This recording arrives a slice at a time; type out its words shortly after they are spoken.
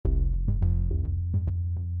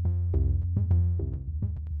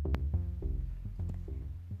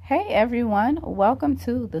Hey everyone, welcome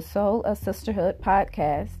to the Soul of Sisterhood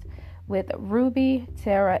podcast with Ruby,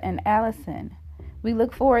 Tara, and Allison. We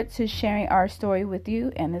look forward to sharing our story with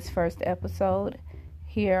you in this first episode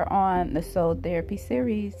here on the Soul Therapy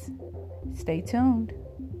series. Stay tuned.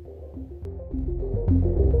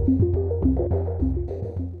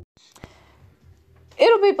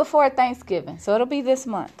 It'll be before Thanksgiving, so it'll be this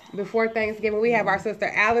month. Before Thanksgiving, we have our sister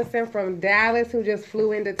Allison from Dallas who just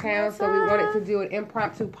flew into town, so we wanted to do an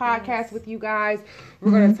impromptu podcast with you guys. We're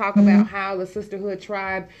going to talk about how the Sisterhood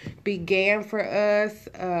Tribe began for us.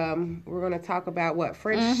 We're going to talk about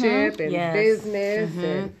friendship and business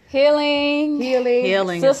and healing,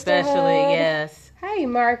 especially. Yes. Hey,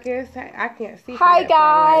 Marcus. I can't see. Hi,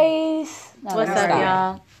 guys. What's up,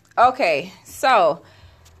 y'all? Okay, so.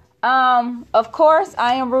 Of course,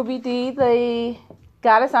 I am Ruby D, the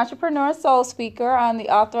Goddess Entrepreneur and Soul Speaker. I'm the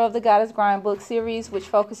author of the Goddess Grind book series, which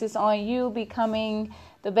focuses on you becoming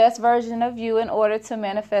the best version of you in order to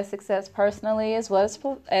manifest success personally as well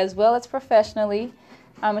as professionally.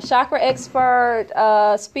 I'm a chakra expert,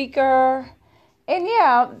 speaker, and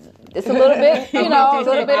it's a little bit, a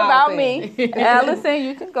little bit about me. Allison,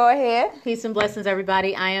 you can go ahead. Peace and blessings,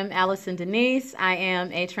 everybody. I am Allison Denise. I am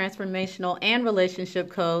a transformational and relationship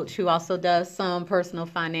coach who also does some personal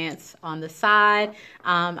finance on the side.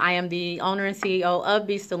 I am the owner and CEO of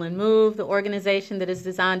Be Still and Move, the organization that is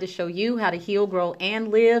designed to show you how to heal, grow, and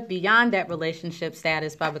live beyond that relationship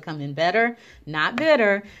status by becoming better, not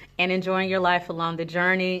bitter, and enjoying your life along the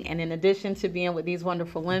journey. And in addition to being with these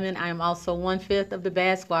wonderful women, I am also 1/5 of the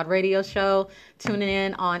Bad Squad radio show, tuning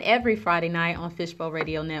in on every Friday night on Fishbowl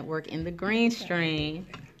Radio Network in the Green Stream.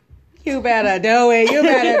 You better do it. You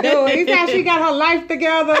better do it. You see how she got her life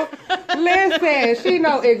together? Listen, she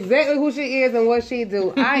know exactly who she is and what she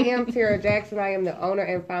do. I am Tara Jackson. I am the owner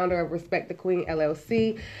and founder of Respect the Queen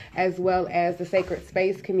LLC, as well as the Sacred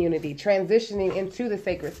Space community. Transitioning into the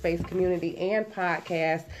Sacred Space community and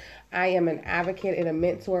podcast, I am an advocate and a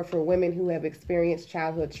mentor for women who have experienced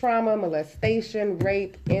childhood trauma, molestation,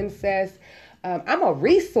 rape, incest. I'm a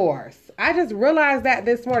resource. I just realized that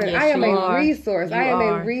this morning. Yes, I am a resource. I am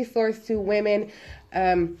a resource to women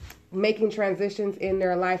making transitions in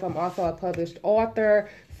their life. I'm also a published author,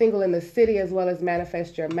 Single in the City, as well as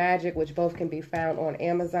Manifest Your Magic, which both can be found on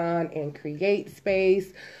Amazon and Create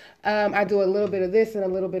Space. I do a little bit of this and a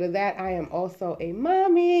little bit of that. I am also a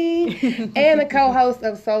mommy and a co-host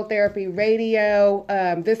of Soul Therapy Radio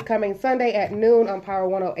this coming Sunday at noon on Power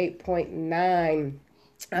 108.9.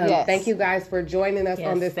 Thank you guys for joining us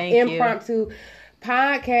on this impromptu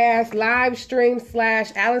podcast, live stream /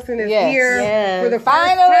 Allison is here for the first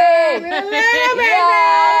time in a little bit.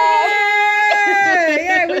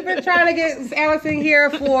 Yeah, we've been trying to get Allison here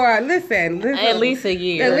for, listen, at least a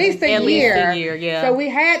year. At least a year, yeah. So we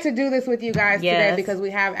had to do this with you guys today because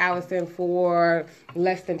we have Allison for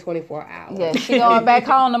less than 24 hours. Yeah, she's going back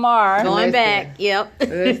home tomorrow. Going back, yep.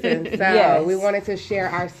 Listen, so we wanted to share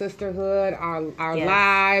our sisterhood, our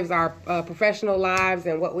lives, our professional lives,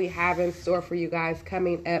 and what we have in store for you guys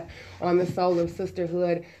coming up on the Soul of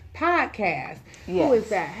Sisterhood podcast. Who is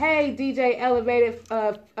that? Hey, DJ Elevated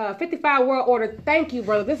 55 World Order. Thank you,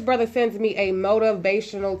 brother. This brother sends me a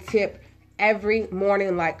motivational tip every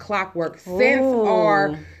morning like clockwork since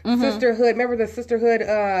our sisterhood. Remember the sisterhood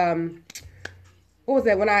what was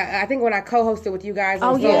that? When I co-hosted with you guys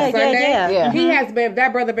on Sunday, he has been,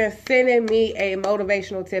 that brother been sending me a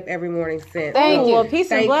motivational tip every morning since. Thank you. Well,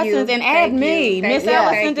 peace and blessings, and add me, Miss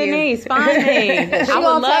Allison Denise. Find me. I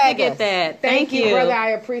would love to get that. Thank you, brother.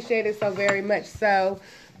 I appreciate it so very much. So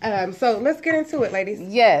let's get into it, ladies.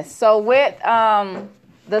 Yes. So with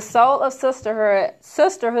the Soul of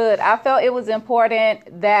Sisterhood, I felt it was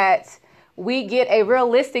important that we get a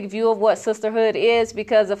realistic view of what sisterhood is,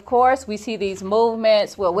 because of course we see these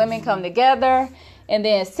movements where women come together and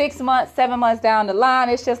then 6 months, 7 months down the line,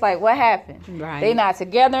 it's just like, what happened? Right. They're not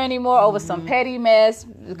together anymore over some petty mess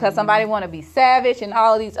because somebody want to be savage and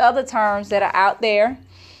all these other terms that are out there.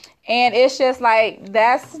 And it's just like,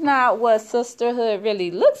 that's not what sisterhood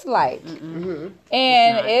really looks like. Mm-hmm.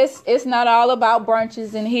 And it's not all about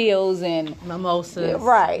brunches and heels and mimosas.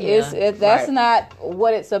 Right. Yeah. That's not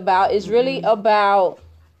what it's about. It's really about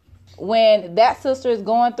when that sister is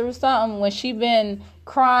going through something, when she been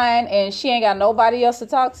crying and she ain't got nobody else to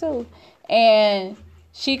talk to, and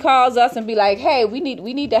she calls us and be like, hey, we need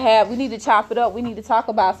to chop it up. We need to talk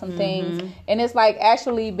about some things. And it's like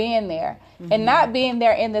actually being there and not being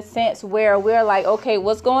there in the sense where we're like, okay,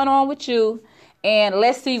 what's going on with you? And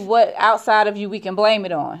let's see what outside of you we can blame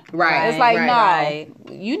it on. Right. It's like,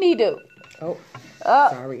 you need to. Oh,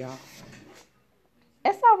 sorry, y'all.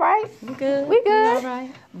 It's all right. We good. We good. All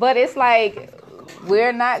right. But it's like,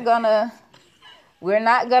 we're not gonna,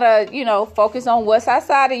 focus on what's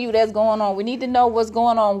outside of you that's going on. We need to know what's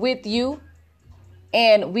going on with you.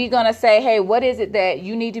 And we're going to say, hey, what is it that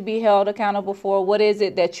you need to be held accountable for? What is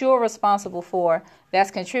it that you're responsible for that's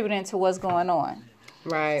contributing to what's going on?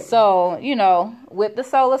 Right. So, with the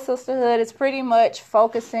Solar Sisterhood, it's pretty much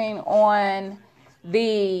focusing on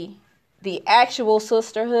the actual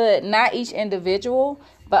sisterhood, not each individual,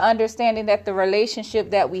 but understanding that the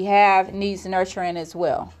relationship that we have needs nurturing as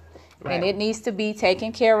well. Right. And it needs to be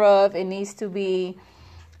taken care of. It needs to be...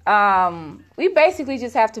 we basically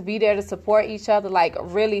just have to be there to support each other, like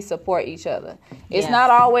really support each other. It's not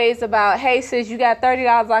always about, hey, sis, you got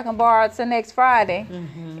 $30 I can borrow to next Friday.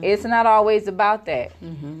 Mm-hmm. It's not always about that.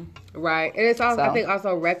 Mm-hmm. Right. And it's also, I think,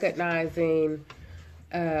 also recognizing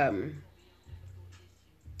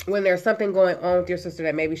when there's something going on with your sister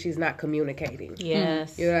that maybe she's not communicating.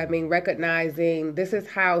 Yes. You know what I mean? Recognizing this is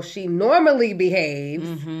how she normally behaves.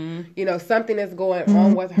 Mm-hmm. Something is going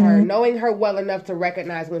on with her. Knowing her well enough to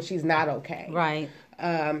recognize when she's not okay. Right.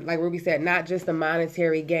 Like Ruby said, not just a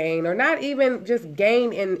monetary gain or not even just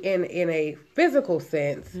gain in a physical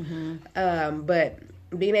sense, but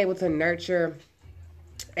being able to nurture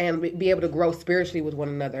and be able to grow spiritually with one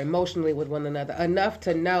another, emotionally with one another, enough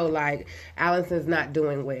to know, like, Allison's not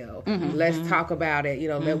doing well. Mm-hmm. Let's talk about it.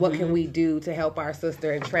 What can we do to help our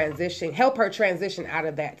sister and help her transition out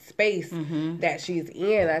of that space that she's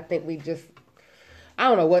in? I think I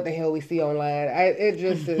don't know what the hell we see online. It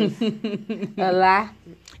just is a lie.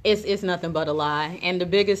 It's nothing but a lie. And the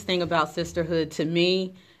biggest thing about sisterhood to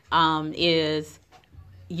me is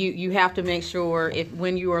you have to make sure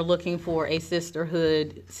when you are looking for a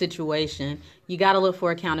sisterhood situation, you got to look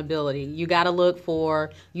for accountability. You got to look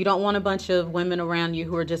for, you don't want a bunch of women around you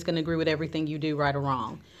who are just going to agree with everything you do, right or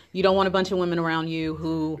wrong. You don't want a bunch of women around you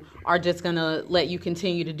who are just going to let you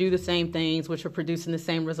continue to do the same things, which are producing the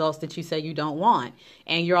same results that you say you don't want.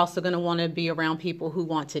 And you're also going to want to be around people who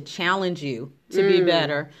want to challenge you to be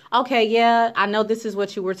better. Okay, yeah, I know this is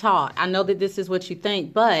what you were taught. I know that this is what you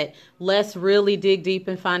think, but let's really dig deep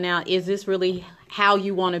and find out, is this really how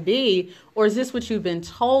you want to be, or is this what you've been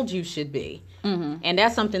told you should be? Mm-hmm. And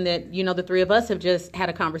that's something that, the three of us have just had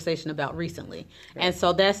a conversation about recently. Right. And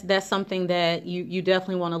so that's something that you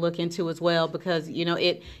definitely want to look into as well, because,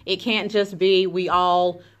 it can't just be we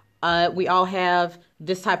all have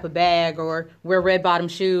this type of bag, or wear red bottom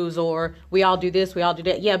shoes, or we all do this, we all do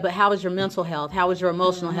that. Yeah, but how is your mental health? How is your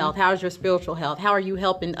emotional health? How is your spiritual health? How are you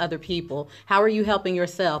helping other people? How are you helping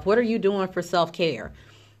yourself? What are you doing for self-care?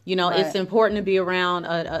 Right. It's important to be around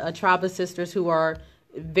a tribe of sisters who are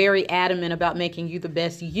very adamant about making you the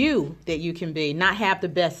best you that you can be, not have the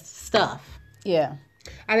best stuff. Yeah.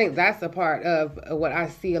 I think that's a part of what I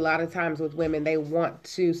see a lot of times with women. They want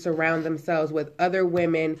to surround themselves with other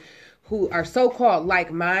women who are so-called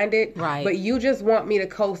like-minded, right? But you just want me to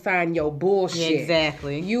co-sign your bullshit.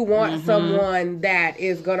 Exactly. You want someone that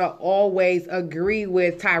is gonna always agree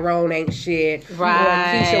with Tyrone ain't shit, right?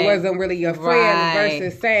 Or Keisha wasn't really your friend,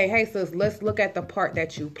 versus saying, "Hey, sis, let's look at the part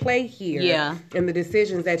that you play here, and the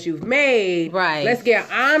decisions that you've made. Right. Let's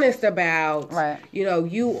get honest about,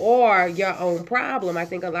 you are your own problem." I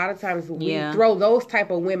think a lot of times we throw those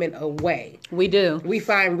type of women away. We do. We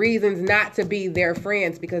find reasons not to be their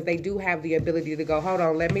friends because they do have the ability to go, hold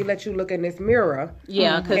on, let you look in this mirror.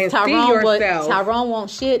 Yeah, because Tyrone won't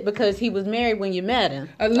shit because he was married when you met him.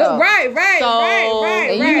 Right.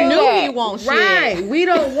 You knew he won't shit. Right. We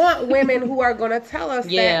don't want women who are going to tell us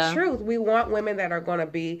that truth. We want women that are going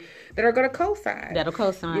to co-sign. That'll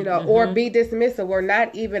co-sign. Or be dismissive, or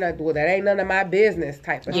not even that ain't none of my business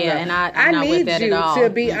type of stuff. And I need you to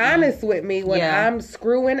be honest with me when I'm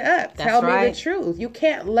screwing up. Tell me the truth. You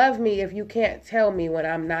can't love me if you can't tell me when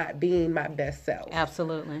I'm not being my best self.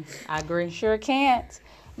 Absolutely. I agree. Sure can't.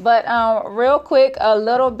 But real quick, a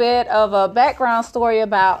little bit of a background story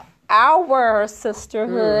about our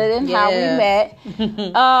sisterhood and how we met.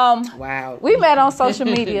 Wow. We met on social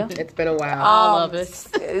media. It's been a while. All of us.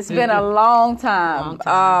 It's been a long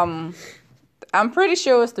time. I'm pretty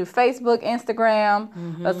sure it was through Facebook,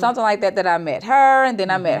 Instagram, or something like that I met her, and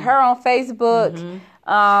then I met her on Facebook.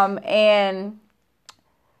 And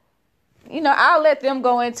I'll let them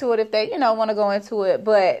go into it if they, want to go into it.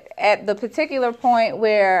 But at the particular point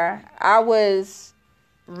where I was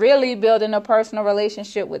really building a personal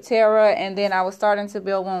relationship with Tara, and then I was starting to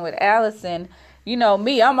build one with Allison,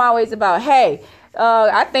 me, I'm always about, hey,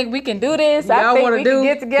 I think we can do this. I think we can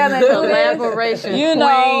get together and do collaboration.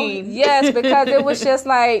 Yes, because it was just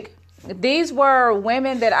like, these were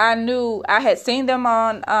women that I knew. I had seen them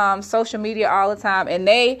on social media all the time, and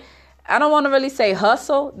they I don't want to really say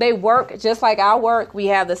hustle. They work just like I work. We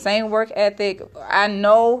have the same work ethic. I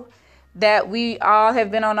know that we all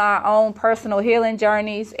have been on our own personal healing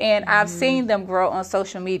journeys, and I've seen them grow on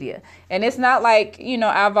social media. And it's not like, you know,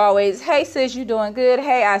 I've always, hey, sis, you doing good?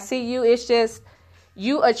 Hey, I see you. It's just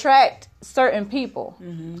you attract certain people.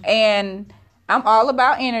 And I'm all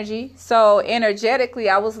about energy. So energetically,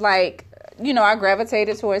 I was like, you know, I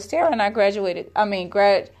gravitated towards Tara, and I gravitated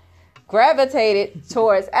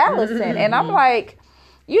towards Allison. And I'm like,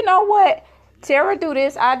 you know what? Tara do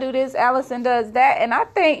this, I do this, Allison does that. And I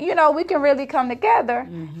think, you know, we can really come together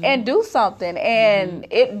and do something. And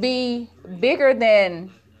it be bigger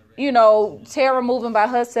than, you know, Tara moving by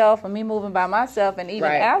herself and me moving by myself and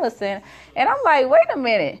even Allison. And I'm like, wait a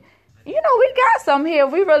minute. You know, we got something here.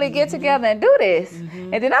 We really get together and do this.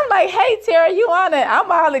 And then I'm like, hey, Tara, you on it?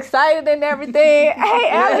 I'm all excited and everything. Hey,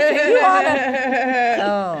 Allison, you on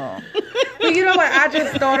it? But you know what I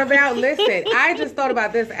just thought about? Listen, I just thought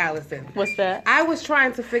about this, Allison. What's that? I was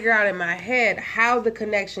trying to figure out in my head how the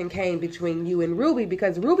connection came between you and Ruby,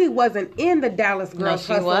 because Ruby wasn't in the Dallas Girls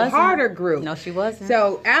Hustle Harder group. No, she wasn't.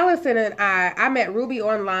 So Allison and I met Ruby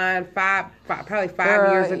online probably five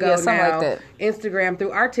years ago now. Like that. Instagram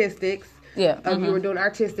through Artistics. Yeah. You were doing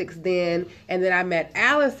Artistics then, and then I met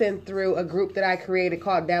Allison through a group that I created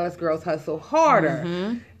called Dallas Girls Hustle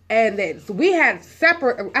Harder. And then so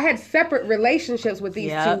I had separate relationships with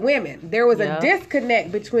these two women. There was a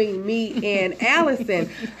disconnect between me and Allison.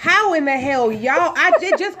 How in the hell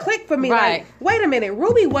it just clicked for me. Like, wait a minute,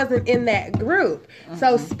 Ruby wasn't in that group.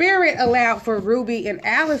 So Spirit allowed for Ruby and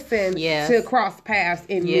Allison to cross paths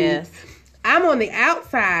and meet. I'm on the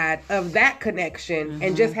outside of that connection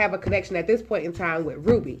and just have a connection at this point in time with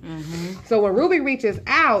Ruby. So when Ruby reaches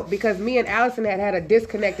out, because me and Allison had a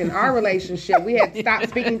disconnect in our relationship, we had stopped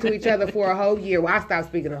speaking to each other for a whole year. Well, I stopped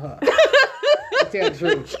speaking to her. To tell the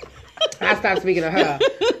truth. I stopped speaking to her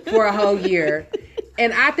for a whole year.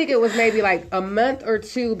 And I think it was maybe like a month or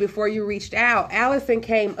two before you reached out, Allison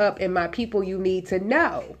came up in my people you need to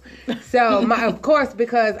know. So, of course,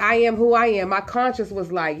 because I am who I am, my conscience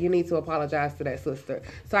was like, you need to apologize to that sister.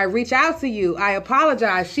 So I reach out to you. I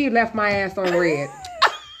apologize. She left my ass on red.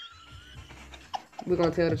 We're going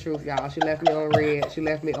to tell the truth, y'all. She left me on red.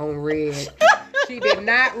 She did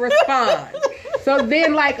not respond. So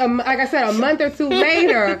then, like I said, a month or two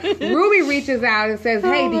later, Ruby reaches out and says,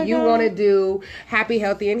 hey, do you want to do Happy,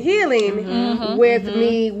 Healthy, and Healing with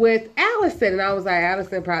me, with Allison? And I was like,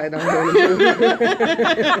 Allison probably don't want to do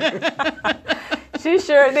it. She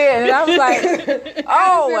sure did. And I was like,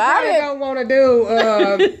 I don't want to do.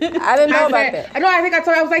 I didn't know about that. No, I think I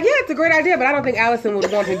told her, I was like, yeah, it's a great idea, but I don't think Allison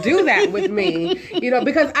would want to do that with me, you know,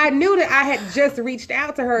 because I knew that I had just reached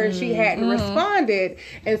out to her and she hadn't responded.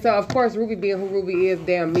 And so, of course, Ruby being who Ruby is,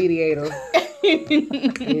 damn mediator. You need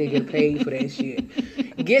to get paid for that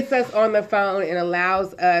shit. Gets us on the phone and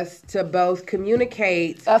allows us to both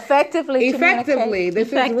communicate effectively.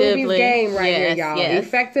 This is Ruby's game right here, y'all.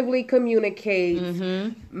 Effectively communicate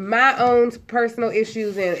my own personal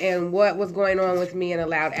issues and what was going on with me, and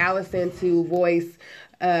allowed Allison to voice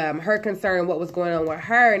her concern, what was going on with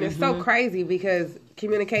her. And it's so crazy because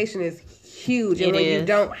communication is huge, and when you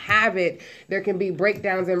don't have it, there can be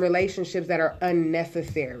breakdowns in relationships that are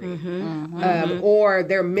unnecessary, or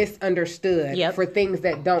they're misunderstood for things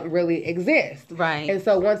that don't really exist. Right. And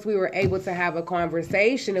so once we were able to have a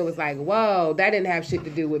conversation, it was like, whoa, that didn't have shit to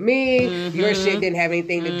do with me. Your shit didn't have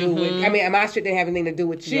anything to do with. I mean, my shit didn't have anything to do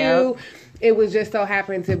with you. It was just so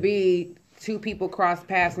happened to be two people crossed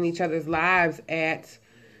paths in each other's lives at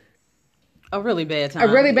a really bad time.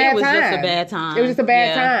 It was just a bad time. It was just a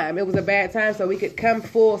bad time. It was a bad time. So we could come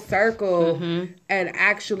full circle and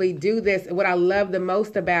actually do this. What I love the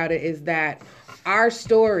most about it is that our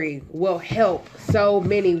story will help so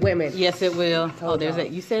many women. Yes, it will.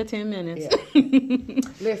 You said 10 minutes. Yeah.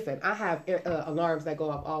 Listen, I have alarms that go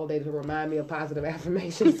off all day to remind me of positive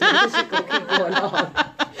affirmations. So this shit gonna keep going on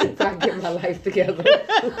so I get my life together.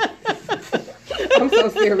 I'm so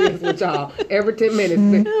serious with y'all. Every 10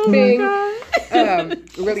 minutes, bing.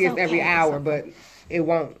 Really, it's every hour, but it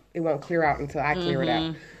won't clear out until I clear it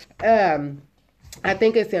out. I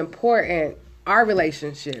think it's important. Our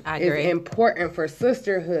relationship is important for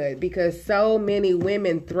sisterhood, because so many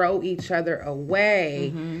women throw each other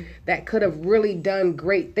away that could have really done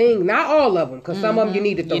great things. Not all of them, because some of them you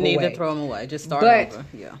need to throw away. You need to throw them away. Just start over.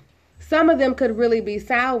 Yeah. Some of them could really be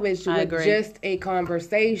salvaged with just a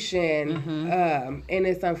conversation. And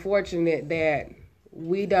it's unfortunate that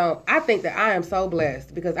we don't. I think that I am so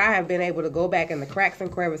blessed because I have been able to go back in the cracks and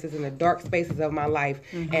crevices in the dark spaces of my life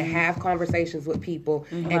and have conversations with people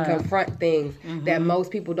and confront things that most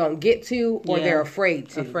people don't get to or they're afraid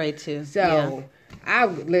to. So,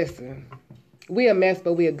 listen. We a mess,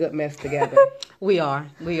 but we a good mess together. We are.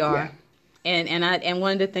 Yeah. And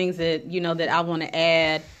one of the things that that I want to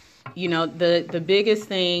add, the biggest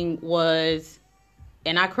thing was,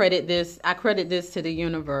 and I credit this to the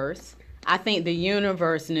universe. I think the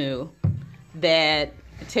universe knew that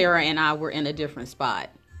Tara and I were in a different spot.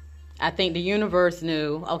 I think the universe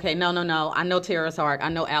knew, okay, no. I know Tara's heart. I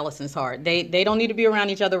know Allison's heart. They don't need to be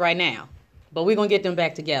around each other right now, but we're going to get them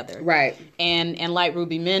back together. Right. And like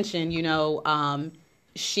Ruby mentioned,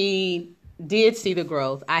 she did see the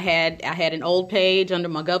growth. I had an old page under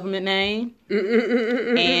my government name,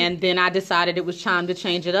 and then I decided it was time to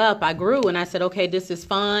change it up. I grew, and I said, okay, this is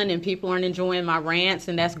fun, and people aren't enjoying my rants,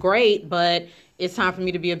 and that's great, but it's time for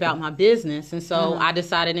me to be about my business. And so I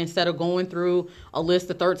decided, instead of going through a list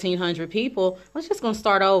of 1,300 people, let's just going to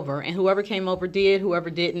start over. And whoever came over did, whoever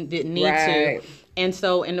didn't need to. And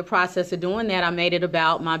so in the process of doing that, I made it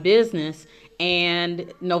about my business.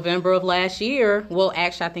 And November of last year, well,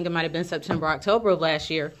 actually, I think it might have been September, October of last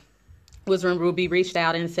year, was when Ruby reached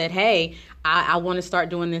out and said, hey, I want to start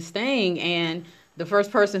doing this thing. And the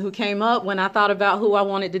first person who came up when I thought about who I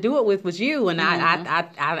wanted to do it with was you. And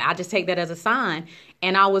I just take that as a sign.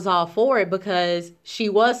 And I was all for it because she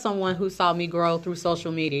was someone who saw me grow through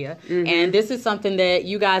social media. And this is something that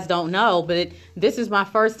you guys don't know, but this is my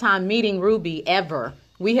first time meeting Ruby ever.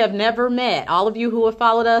 We have never met. All of you who have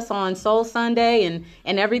followed us on Soul Sunday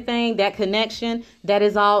and everything, that connection, that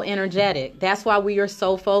is all energetic. That's why we are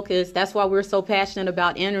so focused. That's why we're so passionate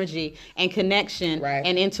about energy and connection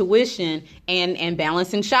and intuition and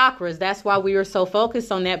balancing chakras. That's why we are so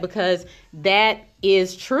focused on that, because that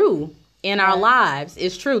is true in our lives.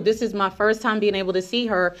 It's true. This is my first time being able to see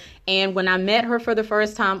her. And when I met her for the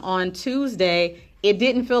first time on Tuesday, it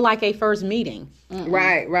didn't feel like a first meeting.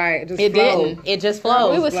 Right. It didn't. It just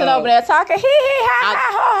flowed. We would sit over there talking, hee hee ha ha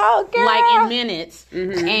ho ho, girl. Like in minutes.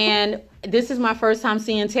 And this is my first time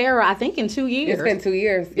seeing Tara, I think, in 2 years. It's been 2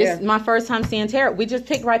 years. This is my first time seeing Tara. We just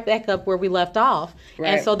picked right back up where we left off.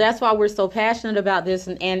 And so that's why we're so passionate about this.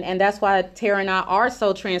 And that's why Tara and I are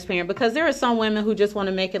so transparent, because there are some women who just want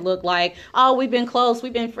to make it look like, oh, we've been close.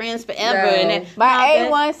 We've been friends forever. And by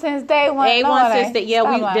A1 since day one. A1 since day. Yeah,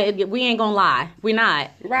 we ain't going to lie. We're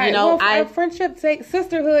not. Right. Well, friendship takes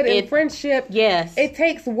sisterhood and friendship. Yes. It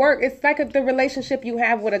takes work. It's like the relationship you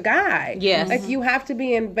have with a guy. Yes. Like, you have to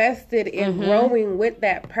be invested in growing with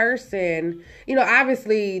that person.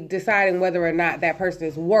 Obviously deciding whether or not that person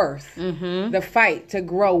is worth the fight to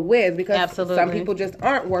grow with, because some people just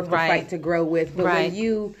aren't worth the fight to grow with. But when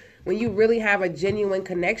you really have a genuine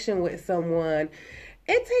connection with someone,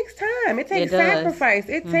 it takes time. It takes sacrifice.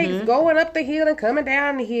 It takes going up the hill and coming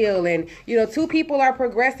down the hill. And, two people are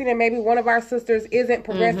progressing and maybe one of our sisters isn't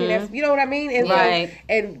progressing. You know what I mean? And,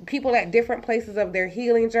 and people at different places of their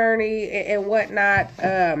healing journey and whatnot.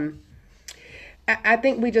 I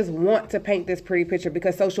think we just want to paint this pretty picture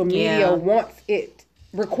because social media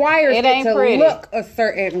requires it to look a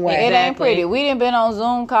certain way. It ain't pretty. We done been on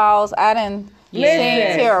Zoom calls. I done seen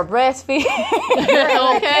Tara breastfeed.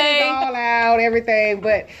 Okay. All out, everything.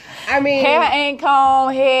 But, I mean, hair ain't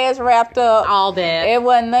combed, hair's wrapped up. All that. It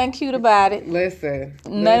wasn't nothing cute about it.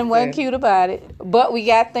 Nothing wasn't cute about it. But we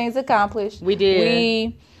got things accomplished. We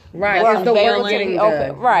did. It's the work getting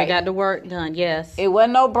done. We got the work done, yes. It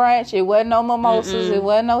wasn't no brunch. It wasn't no mimosas. It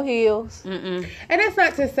wasn't no heels. And that's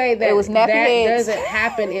not to say that it was that doesn't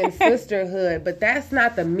happen in sisterhood, but that's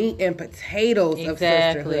not the meat and potatoes of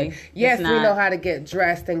sisterhood. Yes, we know how to get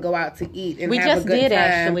dressed and go out to eat and have a good time.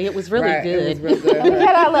 Actually. It was really good. It was real good. We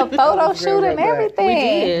had our little photo shoot and everything. We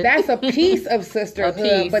did. That's a piece of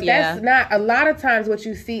sisterhood, but that's not, a lot of times what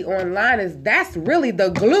you see online that's really the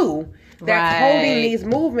glue that's holding these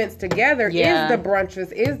movements together. Is the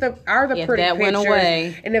brunches, are the pretty pictures. Went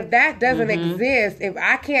away. And if that doesn't exist, if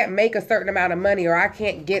I can't make a certain amount of money or I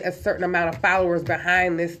can't get a certain amount of followers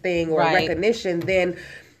behind this thing or recognition, then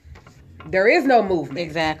there is no movement.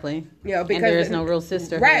 Exactly. Because and there is no real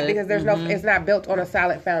sisterhood. Right, because there's it's not built on a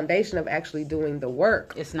solid foundation of actually doing the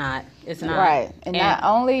work. It's not. Right. And not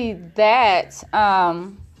only that,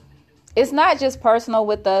 it's not just personal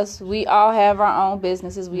with us. We all have our own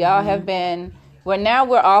businesses. We all have been.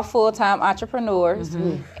 We're all full-time entrepreneurs,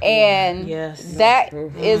 and that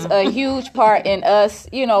is a huge part in us,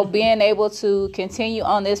 being able to continue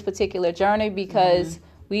on this particular journey because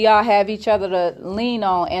we all have each other to lean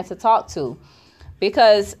on and to talk to,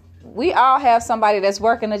 because we all have somebody that's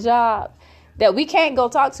working a job that we can't go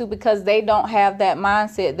talk to because they don't have that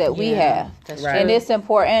mindset that we have. That's Right. And it's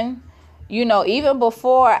important. You know, even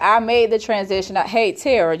before I made the transition, hey,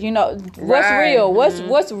 Tara, you know, what's Right. real?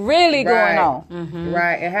 What's really going on?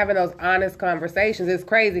 Right, and having those honest conversations is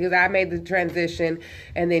crazy because I made the transition,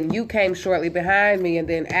 and then you came shortly behind me, and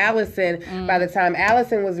then Allison. By the time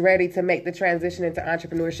Allison was ready to make the transition into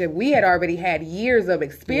entrepreneurship, we had already had years of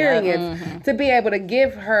experience to be able to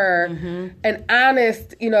give her an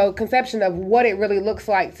honest, you know, conception of what it really looks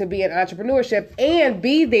like to be in entrepreneurship and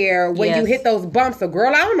be there when you Yes. hit those bumps. So,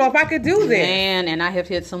 girl, I don't know if I could do this. Man, and I have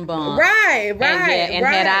hit some bumps. Right, And,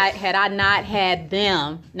 right. had I not had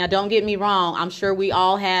them, now don't get me wrong, I'm sure we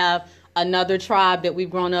all have another tribe that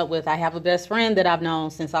we've grown up with. I have a best friend that I've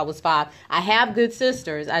known since I was 5. I have good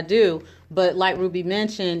sisters, I do, but like Ruby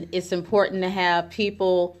mentioned, it's important to have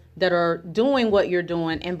people that are doing what you're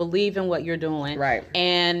doing and believe in what you're doing. Right.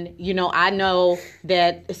 And, you know, I know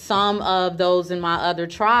that some of those in my other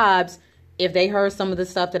tribes, if they heard some of the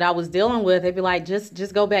stuff that I was dealing with, they'd be like,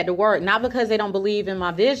 just go back to work. Not because they don't believe in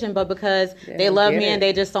my vision, but because they love me and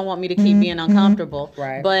they just don't want me to keep being uncomfortable.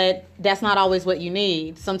 Right. But that's not always what you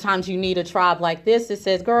need. Sometimes you need a tribe like this that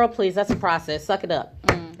says, girl, please, that's a process. Suck it up.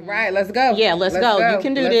 Right, let's go. Yeah, let's go. You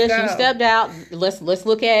can do Let's this. go. You stepped out. Let's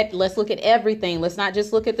look at everything. Let's not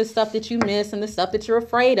just look at the stuff that you miss and the stuff that you're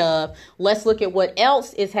afraid of. Let's look at what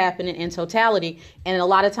else is happening in totality. And a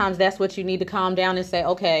lot of times that's what you need to calm down and say,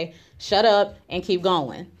 okay, shut up and keep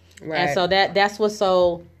going. Right. And so that's what's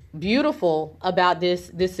so beautiful about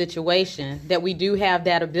this situation, that we do have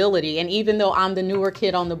that ability. And even though I'm the newer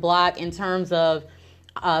kid on the block in terms of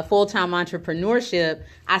full-time entrepreneurship,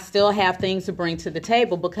 I still have things to bring to the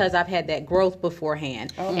table because I've had that growth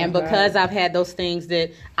beforehand, and because I've had those things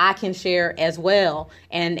that I can share as well.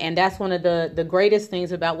 And that's one of the greatest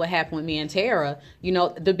things about what happened with me and Tara. You know,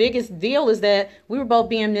 the biggest deal is that we were both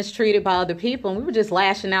being mistreated by other people, and we were just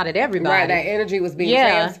lashing out at everybody. Right, that energy was being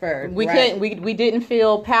transferred. We right. couldn't. We didn't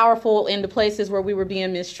feel powerful in the places where we were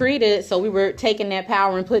being mistreated, so we were taking that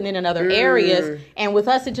power and putting it in other areas. And with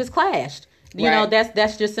us, it just clashed. You know,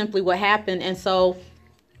 that's just simply what happened. And so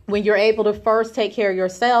when you're able to first take care of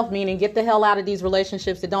yourself, meaning get the hell out of these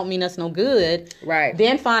relationships that don't mean us no good, right?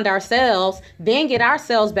 Then find ourselves, then get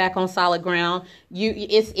ourselves back on solid ground.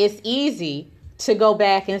 It's easy to go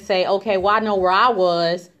back and say, okay, well, I know where I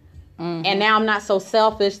was. And now I'm not so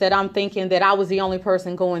selfish that I'm thinking that I was the only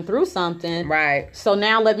person going through something. Right. So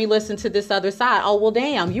now let me listen to this other side. Oh, well,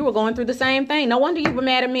 damn, you were going through the same thing. No wonder you were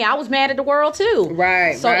mad at me. I was mad at the world, too.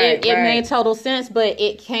 Right. So it made total sense, but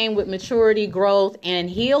it came with maturity, growth, and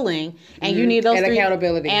healing. And you need those and three.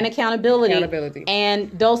 Accountability. And accountability. Accountability. And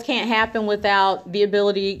those can't happen without the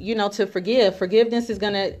ability, you know, to forgive. Forgiveness is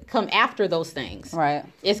going to come after those things. Right.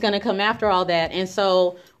 It's going to come after all that. And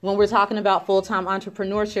so when we're talking about full-time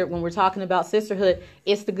entrepreneurship, when we're talking about sisterhood,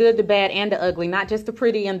 it's the good, the bad, and the ugly, not just the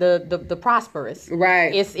pretty and the prosperous.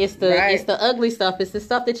 Right. It's the ugly stuff. It's the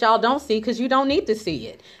stuff that y'all don't see because you don't need to see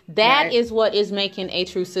it. That is what is making a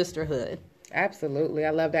true sisterhood. Absolutely. I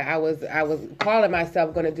love that. I was calling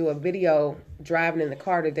myself going to do a video driving in the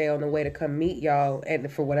car today on the way to come meet y'all,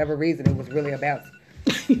 and for whatever reason, it was really about...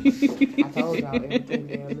 I told y'all every 10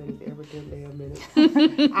 damn minutes.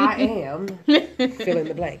 I am fill in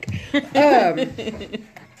the blank.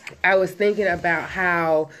 I was thinking about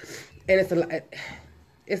how, and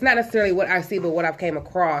it's not necessarily what I see, but what I've came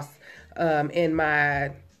across in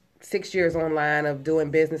my 6 years online of doing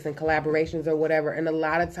business and collaborations or whatever. And a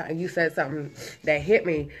lot of times, you said something that hit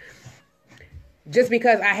me. Just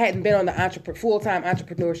because I hadn't been on the full-time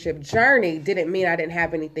entrepreneurship journey didn't mean I didn't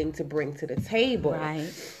have anything to bring to the table. Right.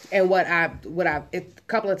 And what a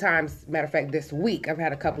couple of times, matter of fact, this week, I've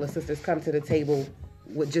had a couple of sisters come to the table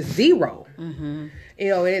with just zero. Mm-hmm. You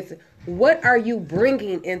know, it's what are you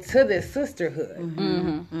bringing into this sisterhood?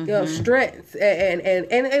 Mm-hmm. You know, strengths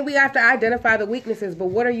and we have to identify the weaknesses, but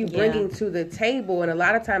what are you bringing to the table? And a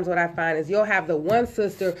lot of times what I find is you'll have the one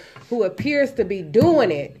sister who appears to be doing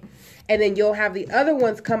it, and then you'll have the other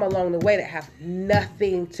ones come along the way that have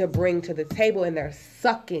nothing to bring to the table, and they're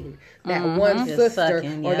sucking that one sister,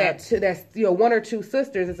 or that's one or two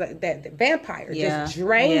sisters. It's like that vampire just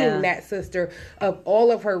draining that sister of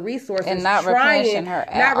all of her resources and not replenishing her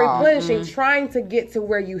at all. Trying to get to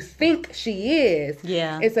where you think she is.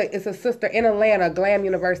 Yeah, it's a sister in Atlanta, Glam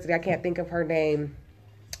University. I can't think of her name.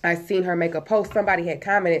 I seen her make a post. Somebody had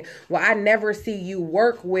commented, "Well, I never see you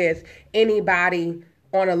work with anybody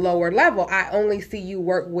on a lower level. I only see you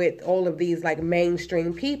work with all of these like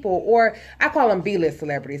mainstream people, or I call them B-list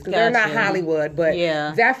celebrities because they're not Hollywood, but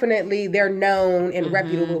definitely they're known and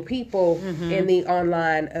reputable people in the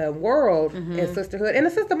online world and sisterhood. And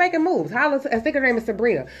the sister making moves. I think her name is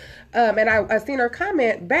Sabrina. And I seen her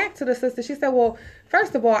comment back to the sister. She said, well,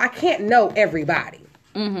 first of all, I can't know everybody.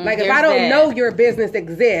 Like if I don't know your business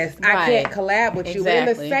exists, I can't collab with you. But in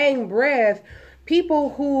the same breath, people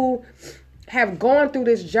who have gone through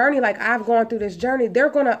this journey like I've gone through this journey, they're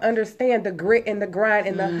going to understand the grit and the grind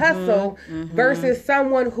and the hustle versus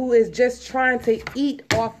someone who is just trying to eat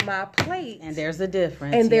off my plate. And there's a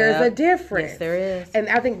difference. And there's a difference. Yes, there is. And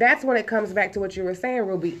I think that's when it comes back to what you were saying,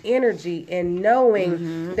 Ruby, energy and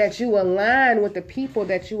knowing that you align with the people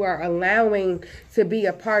that you are allowing to be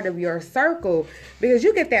a part of your circle. Because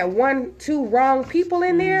you get that 1-2 wrong people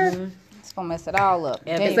in there. It's going to mess it all up.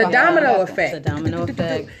 It's a domino effect. It's a domino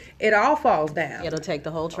effect. It all falls down. It'll take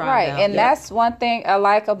the whole tribe down. And that's one thing I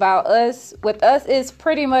like about us. With us, it's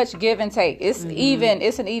pretty much give and take. It's even.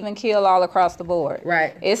 It's an even kill all across the board.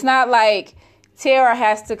 Right. It's not like Tara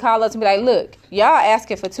has to call us and be like, look, y'all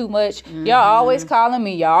asking for too much. Y'all always calling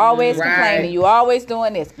me. Y'all always complaining. You always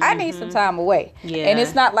doing this. I need some time away. Yeah. And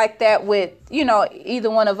it's not like that with,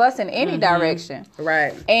 either one of us in any direction.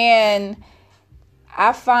 Right. And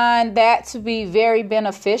I find that to be very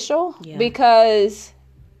beneficial because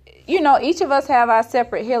each of us have our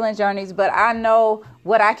separate healing journeys, but I know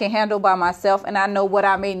what I can handle by myself, and I know what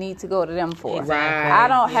I may need to go to them for. Right. I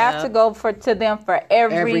don't have to go to them for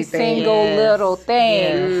everything. Single little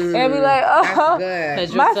thing. And be like,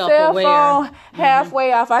 my cell phone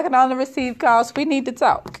halfway off. I can only receive calls. We need to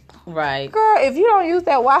talk. Right. Girl, if you don't use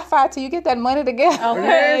that Wi-Fi till you get that money together,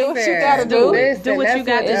 what you got to do? Do what you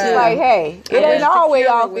got to do. It's like, hey, it ain't always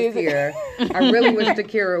off, is it? I really wish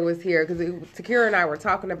Takira was here because Takira and I were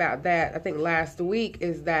talking about that, I think, last week,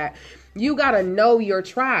 is that you got to know your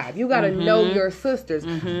tribe. You got to know your sisters.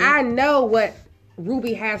 I know what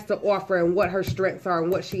Ruby has to offer and what her strengths are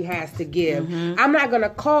and what she has to give. I'm not going to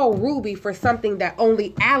call Ruby for something that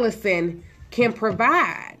only Allison can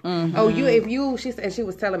provide. She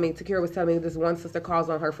was telling me, Takira was telling me this one sister calls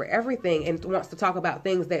on her for everything and wants to talk about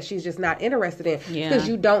things that she's just not interested in because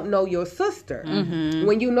you don't know your sister.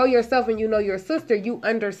 When you know yourself and you know your sister, you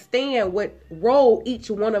understand what role each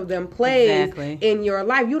one of them plays in your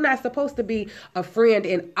life. You're not supposed to be a friend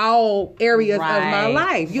in all areas of my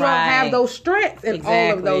life. You don't have those strengths in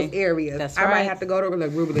all of those areas. That's I might have to go to her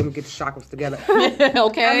like, Ruby, let me get the chakras together.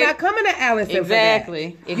 Okay. I'm not coming to Allison for that.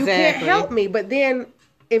 You can't help me. But then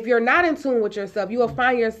if you're not in tune with yourself, you will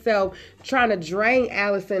find yourself trying to drain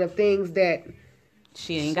Allison of things that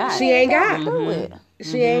she ain't got. She ain't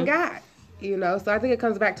got. So I think it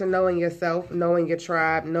comes back to knowing yourself, knowing your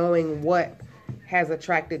tribe, knowing what has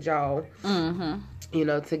attracted y'all,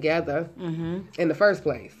 together in the first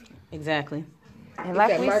place. Exactly. And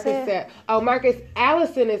like Marcus said, Marcus,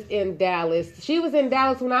 Allison is in Dallas. She was in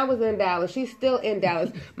Dallas when I was in Dallas. She's still in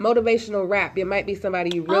Dallas. Motivational rap. It might be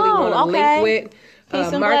somebody you really want to link with.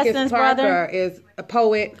 Marcus Parker is a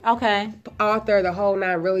poet, author, the whole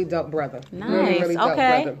nine. Really dope brother. Nice. Really dope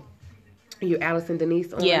brother. You Allison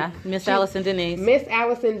Denise on Miss Allison Denise. Miss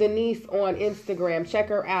Allison Denise on Instagram. Check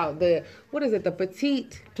her out. The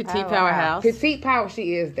petite powerhouse. Petite power.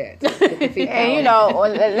 She is that. And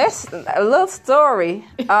let's a little story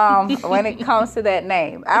when it comes to that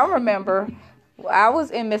name. I remember I was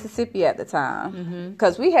in Mississippi at the time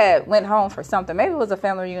because we had went home for something. Maybe it was a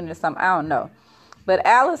family reunion or something. I don't know. But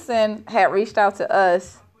Allison had reached out to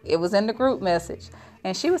us. It was in the group message.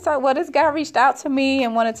 And she was talking, well, this guy reached out to me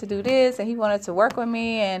and wanted to do this, and he wanted to work with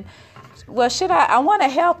me. And, well, I want to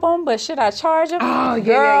help him, but should I charge him? Oh,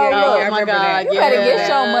 girl, yeah. Oh, my God. You better get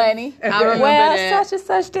your money. I remember that. Such and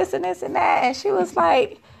such, this and this and that. And she was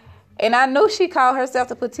like, and I knew she called herself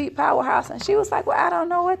the Petite Powerhouse. And she was like, well, I don't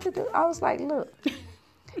know what to do. I was like, look.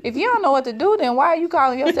 If you don't know what to do, then why are you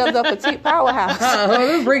calling yourself the Petite Powerhouse?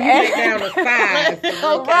 Let's bring you down to size.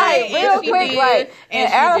 Right, real quick. Like,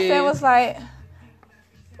 and Allison was like,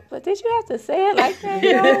 but did you have to say it like that?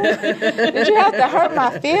 Did you have to hurt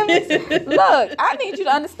my feelings? Look, I need you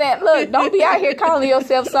to understand. Look, don't be out here calling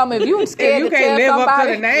yourself something if you're scared to tell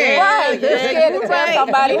somebody. Right, you're scared to tell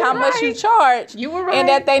somebody how much you charge. You were right. And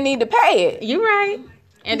that they need to pay it. You're right.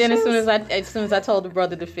 And then as soon as I told the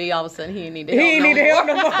brother the fee, all of a sudden he didn't need to help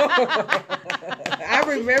no more. I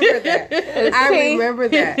remember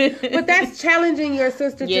that. But that's challenging your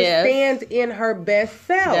sister to stand in her best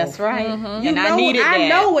self. That's right. I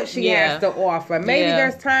know what she has to offer. Maybe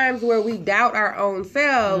there's times where we doubt our own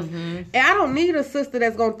selves. And I don't need a sister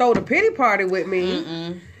that's going to throw the pity party with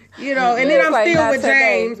me. You know, and then I'm like, still not with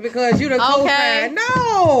today. James because you the Okay. co-sign.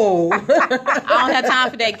 No. I don't have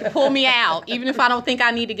time for that. Pull me out. Even if I don't think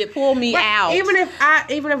I need to pull me out. Even if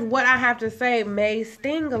what I have to say may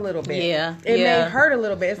sting a little bit. Yeah, It yeah. may hurt a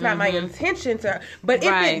little bit. It's not my intention to, but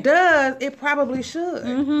if Right. it does, it probably should.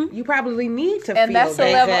 You probably need to And feel that's the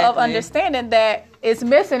that. level of Exactly. understanding that is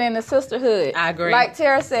missing in the sisterhood. I agree. Like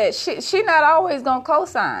Tara said, she not always gonna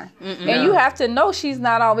co-sign, and you have to know she's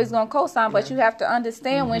not always gonna co-sign. But you have to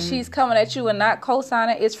understand when she's coming at you and not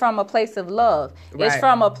co-signing, it's from a place of love. It's Right.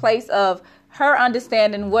 from a place of her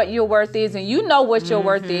understanding what your worth is, and you know what your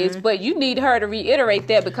worth is, but you need her to reiterate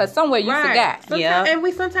that because somewhere you forgot. Yeah.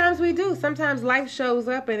 And sometimes we do. Sometimes life shows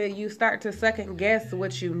up and then you start to second guess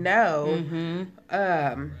what you know.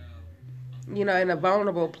 You know, in a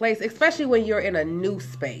vulnerable place, especially when you're in a new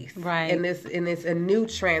space, Right. In this a new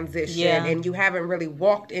transition, Yeah. and you haven't really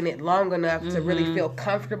walked in it long enough to really feel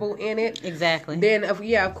comfortable in it. Exactly. Then, of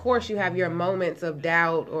course, you have your moments of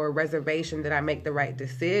doubt or reservation that I make the right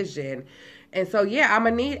decision. And so, yeah, I'm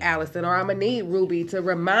going to need Allison or I'm going to need Ruby to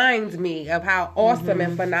remind me of how awesome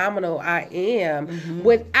and phenomenal I am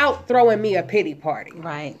without throwing me a pity party.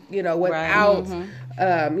 Right. You know, without,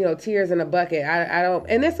 tears in a bucket. I don't,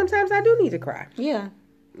 and then sometimes I do need to cry, Yeah.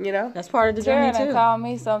 you know? That's part of the Tara journey done too. call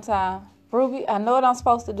me sometime. Ruby, I know what I'm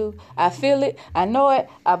supposed to do. I feel it. I know it.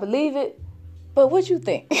 I believe it. But what you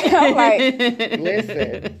think? I'm like,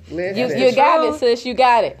 Listen. you got it, sis. You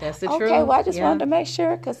got it. That's the okay, truth. well, I just Yeah. wanted to make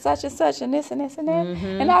sure because such and such and this and this and that.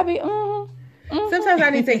 And I'll be, Sometimes I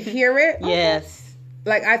need to hear it. Yes.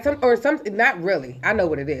 Like not really. I know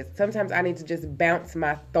what it is. Sometimes I need to just bounce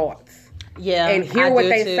my thoughts Yeah. and hear I what do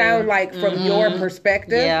they too. sound like from your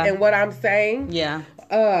perspective Yeah. and what I'm saying. Yeah.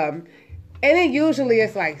 And then usually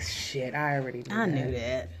it's like, shit, I already knew I that. knew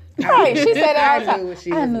that. right. She said that all the I knew time. what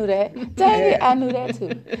she I was- knew that. Dang it, I knew that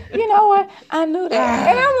too. You know what? I knew that.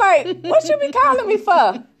 And I'm like, what you be calling me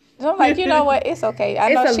for? And I'm like, you know what? It's okay.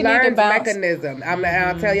 I know It's a she need to learned bounce. mechanism.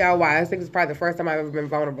 I'll tell y'all why. I think it's probably the first time I've ever been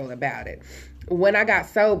vulnerable about it. When I got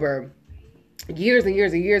sober, years and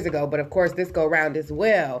years and years ago, but of course this go round as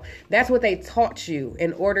well, that's what they taught you.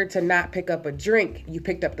 In order to not pick up a drink, you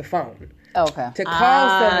picked up the phone. Okay. To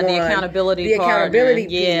call someone. the accountability The accountability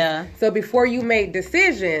partner. piece. Yeah. So before you made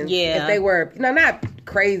decisions, Yeah. if they were, not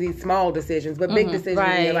crazy small decisions, but big decisions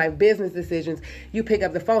in your Right. life, business decisions, you pick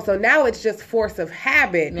up the phone. So now it's just force of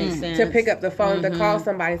habit Makes to sense. pick up the phone to call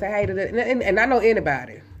somebody and say, hey, and I know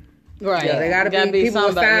anybody. Right. They gotta be people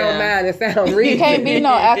with somebody, sound yeah. mind and sound reason. You can't be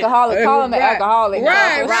no alcoholic. Call him an alcoholic.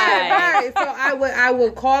 Right. So I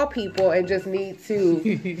will call people and just need to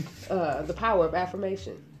the power of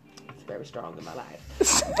affirmation. It's very strong in my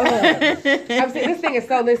life. I'm saying, this thing is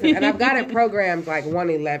so and I've got it programmed like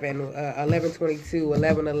 111, 1122,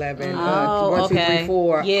 1111, 1, 2, 3,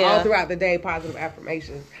 4, Yeah. all throughout the day. Positive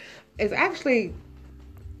affirmations. It's actually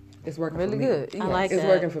working Really for me. good. I like It's that.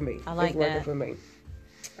 working for me. I like it's working that. for me.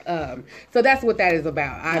 So that's what that is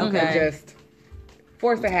about. I can just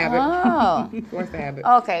force the habit. Oh. Force the habit.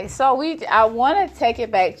 Okay, so I want to take it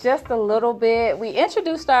back just a little bit. We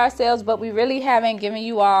introduced ourselves, but we really haven't given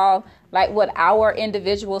you all like what our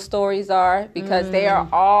individual stories are because they are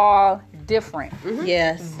all different.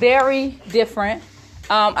 Yes. Very different.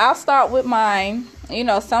 I'll start with mine. You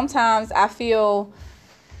know, sometimes I feel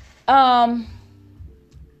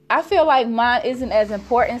like mine isn't as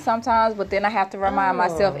important sometimes, but then I have to remind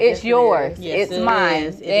myself it's yes, it yours. is. Yes, it's it mine.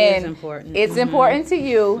 is. It is And important. It's important to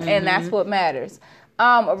you, and that's what matters.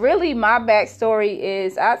 Really, my backstory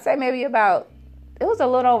is I'd say maybe it was a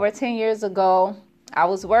little over 10 years ago. I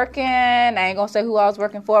was working. I ain't gonna say who I was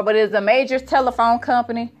working for, but it's a major telephone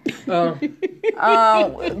company. Blue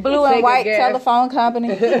and white guess. telephone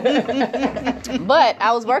company. But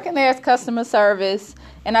I was working there as customer service,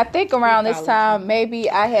 and I think around this time, maybe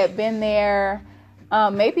I had been there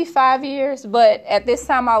maybe 5 years. But at this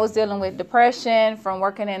time, I was dealing with depression from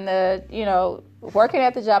working in working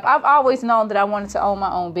at the job. I've always known that I wanted to own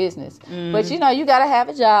my own business. But, you got to have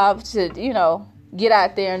a job to, get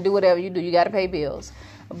out there and do whatever you do. You got to pay bills.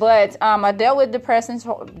 But I dealt with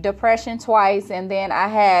depression twice, and then I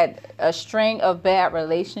had a string of bad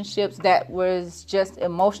relationships that was just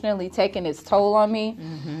emotionally taking its toll on me.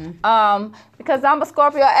 Because I'm a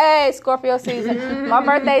Scorpio. Hey, Scorpio season. My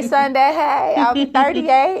birthday Sunday. Hey, I'll be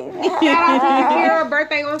 38. Kira,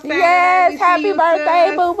 birthday on Saturday. Yes, We see happy you, birthday,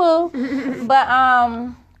 sis. boo boo. But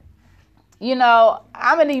I'm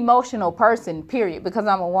an emotional person, period, because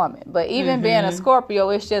I'm a woman. But even being a Scorpio,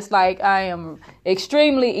 it's just like I am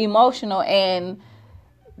extremely emotional, and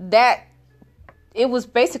that it was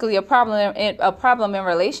basically a problem in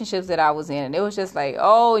relationships that I was in. And it was just like,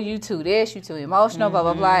 oh, you too this, you too emotional, blah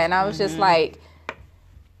blah blah. And I was just like,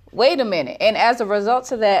 wait a minute. And as a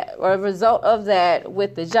result of that,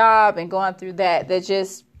 with the job and going through that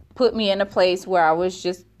just put me in a place where I was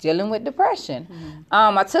just dealing with depression.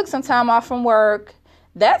 I took some time off from work.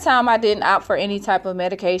 That time I didn't opt for any type of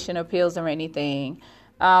medication or pills or anything.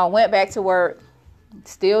 Went back to work,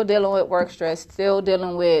 still dealing with work stress, still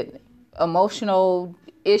dealing with emotional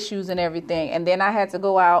issues and everything. And then I had to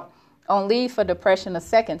go out on leave for depression a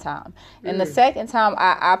second time. And the second time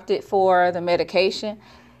I opted for the medication.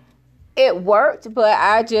 It worked, but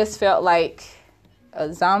I just felt like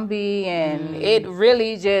a zombie, and it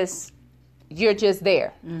really just, you're just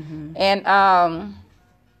there. And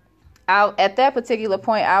at that particular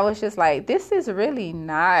point, I was just like, this is really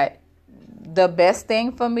not the best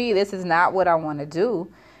thing for me. This is not what I want to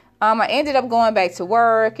do. I ended up going back to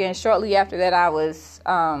work, and shortly after that, I was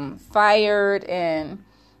fired. And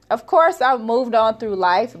of course, I moved on through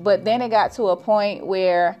life, but then it got to a point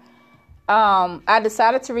where I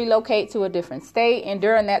decided to relocate to a different state. And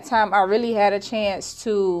during that time, I really had a chance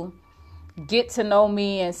to get to know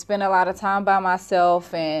me and spend a lot of time by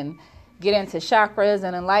myself and get into chakras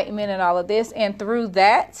and enlightenment and all of this. And through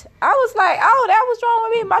that, I was like, oh, that was wrong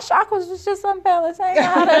with me. My chakras was just unbalanced. I ain't know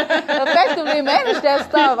how to effectively manage that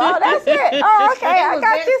stuff. Oh, that's it. Oh, okay. I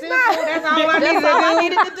got this now. That's all I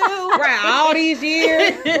needed to do. Right. All these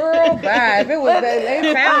years. Girl, bye. If it was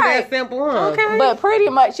they found that simple, huh? Okay. But pretty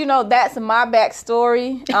much, that's my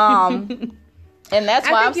backstory. And that's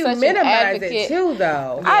why I'm such an advocate. I think you minimize it too,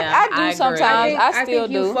 though. Yeah, I do sometimes. I still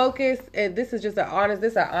think you focus, and this is just an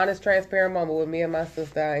honest, transparent moment with me and my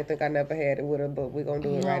sister. I think I never had it with her, but we're gonna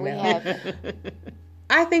do it right now.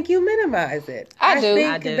 I think you minimize it. I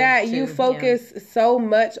think that you focus so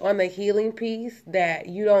much on the healing piece that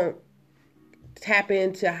you don't tap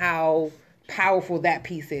into how powerful that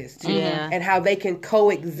piece is too, and how they can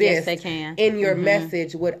coexist in your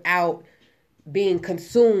message without being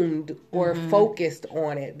consumed or focused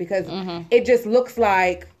on it, because it just looks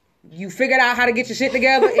like you figured out how to get your shit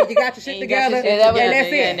together and you got your shit together and that's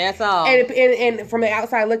it. And that's all. And from the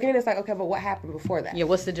outside looking in, it's like, okay, but what happened before that? Yeah,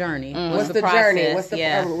 what's the journey? What's the journey? What's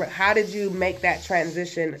the how did you make that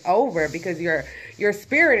transition over? Because your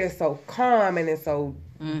spirit is so calm and it's so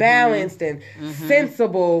balanced and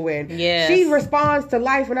sensible, and she responds to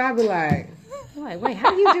life, and I'd be like, wait, how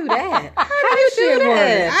do you do that? How do you do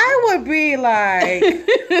that? I would be like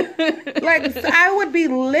I would be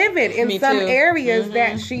livid in some areas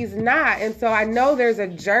that she's not, and so I know there's a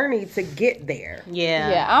journey to get there.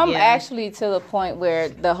 I'm actually to the point where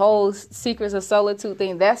the whole Secrets of Solitude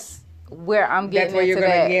thing, that's where I'm getting into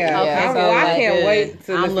that. I can't wait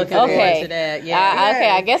to I'm looking forward to that. Okay,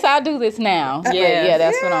 I guess I'll do this now. That's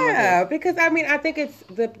what I'm gonna do. Because I think it's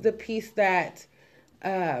the piece that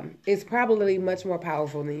is probably much more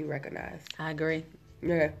powerful than you recognize. I agree.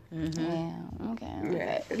 Yeah. Okay.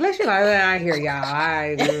 Yeah. Unless you're like, I hear y'all.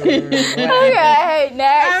 Okay,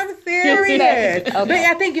 next. I'm serious. But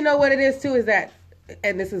I think you know what it is too, is that,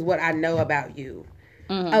 and this is what I know about you.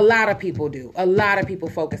 A lot of people do. A lot of people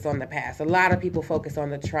focus on the past. A lot of people focus on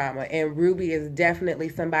the trauma. And Ruby is definitely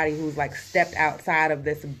somebody who's like stepped outside of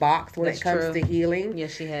this box when it comes to healing.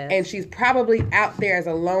 Yes, she has. And she's probably out there as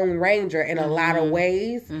a lone ranger in a lot of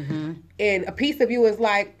ways. And a piece of you is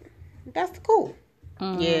like, that's cool.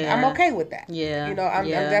 Yeah. I'm okay with that. Yeah. I'm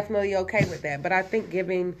definitely okay with that. But I think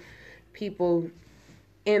giving people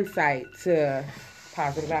insight to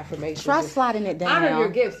positive affirmation. Try sliding it down. Honor your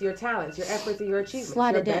gifts, your talents, your efforts, and your achievements.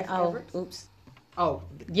 Slide your it down. Efforts. Oops. Oh.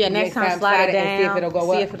 Yeah, next time slide it down. And see if it'll go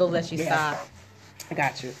up. See if it'll let you stop. I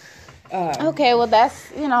got you. Okay, well, that's,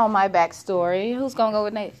 my backstory. Who's going to go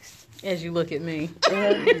with next? As you look at me.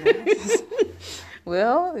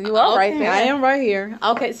 Well, you are right there. I am right here.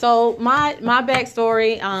 Okay, so my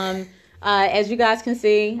backstory, as you guys can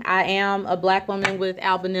see, I am a Black woman with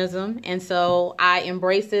albinism, and so I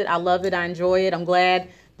embrace it. I love it. I enjoy it. I'm glad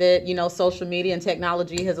that, social media and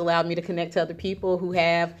technology has allowed me to connect to other people who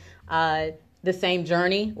have the same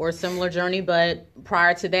journey or a similar journey. But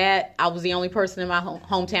prior to that, I was the only person in my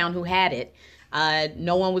hometown who had it.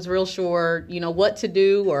 No one was real sure, what to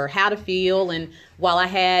do or how to feel. And while I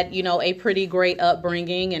had, a pretty great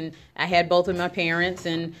upbringing, and I had both of my parents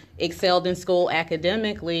and excelled in school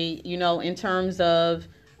academically, in terms of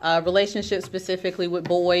relationships specifically with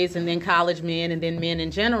boys and then college men and then men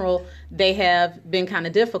in general, they have been kind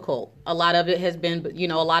of difficult. A lot of it has been,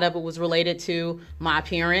 a lot of it was related to my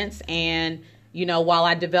appearance. And while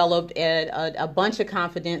I developed a bunch of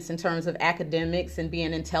confidence in terms of academics and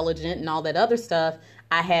being intelligent and all that other stuff,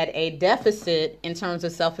 I had a deficit in terms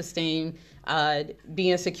of self-esteem,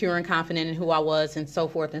 being secure and confident in who I was, and so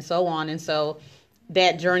forth and so on. And so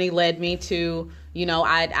that journey led me to,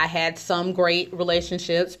 I had some great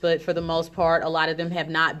relationships, but for the most part, a lot of them have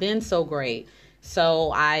not been so great.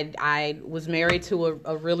 So I was married to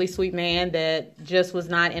a really sweet man that just was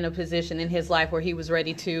not in a position in his life where he was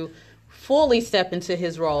ready to fully step into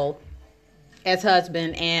his role as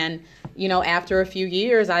husband. And, after a few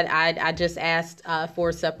years, I just asked for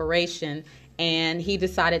a separation, and he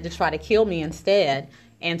decided to try to kill me instead.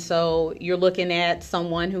 And so you're looking at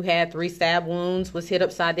someone who had 3 stab wounds, was hit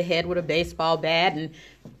upside the head with a baseball bat, and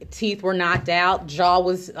teeth were knocked out, jaw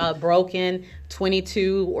was broken,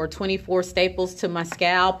 22 or 24 staples to my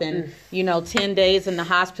scalp, and, 10 days in the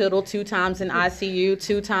hospital, 2 times in ICU,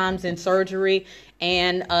 2 times in surgery,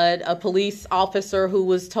 and a police officer who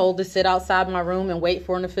was told to sit outside my room and wait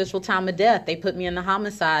for an official time of death. They put me in the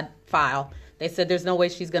homicide file. They said there's no way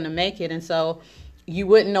she's going to make it. And so you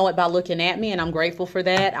wouldn't know it by looking at me, and I'm grateful for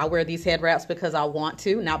that. I wear these head wraps because I want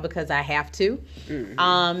to, not because I have to.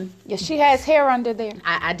 Yeah, she has hair under there.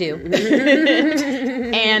 I do.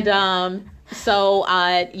 And so,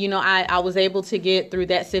 I was able to get through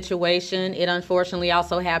that situation. It unfortunately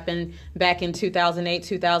also happened back in 2008,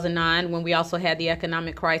 2009, when we also had the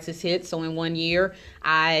economic crisis hit. So in 1 year,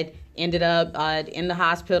 I ended up in the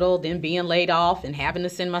hospital, then being laid off and having to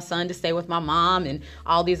send my son to stay with my mom and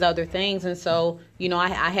all these other things. And so, I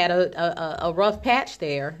had a rough patch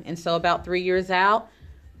there. And so about 3 years out,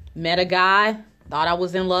 met a guy, thought I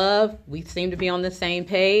was in love. We seemed to be on the same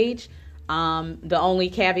page. The only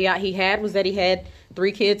caveat he had was that he had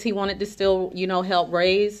 3 kids he wanted to still, help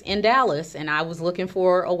raise in Dallas. And I was looking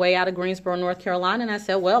for a way out of Greensboro, North Carolina. And I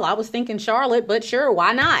said, well, I was thinking Charlotte, but sure,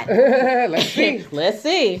 why not? Let's see. Let's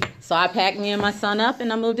see. So I packed me and my son up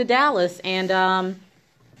and I moved to Dallas. And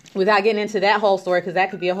without getting into that whole story, because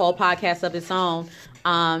that could be a whole podcast of its own,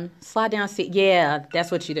 slide down seat. Yeah,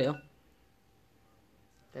 that's what you do.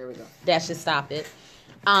 There we go. That should stop it.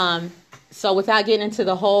 So without getting into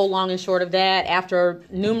the whole long and short of that, after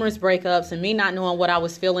numerous breakups and me not knowing what I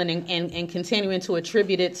was feeling and continuing to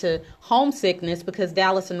attribute it to homesickness, because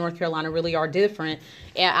Dallas and North Carolina really are different,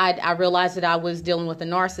 I realized that I was dealing with a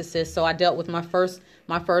narcissist. So I dealt with my first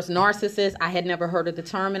narcissist. I had never heard of the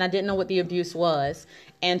term, and I didn't know what the abuse was.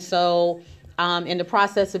 And so in the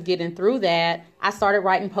process of getting through that, I started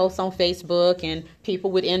writing posts on Facebook, and people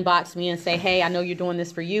would inbox me and say, hey, I know you're doing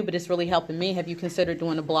this for you, but it's really helping me. Have you considered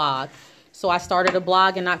doing a blog? So I started a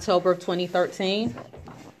blog in October of 2013.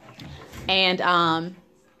 And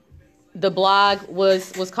the blog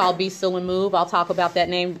was called Be Still and Move. I'll talk about that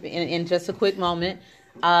name in just a quick moment.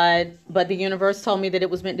 But the universe told me that it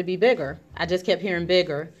was meant to be bigger. I just kept hearing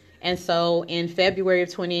bigger. And so in February of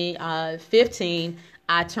 2015,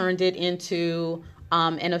 I turned it into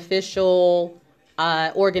an official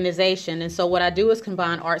organization. And so what I do is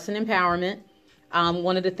combine arts and empowerment.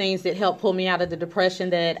 One of the things that helped pull me out of the depression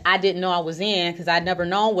that I didn't know I was in, because I'd never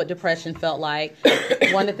known what depression felt like,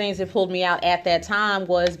 one of the things that pulled me out at that time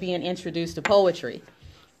was being introduced to poetry.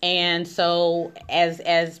 And so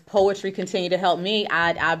as poetry continued to help me,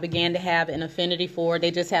 I began to have an affinity for it.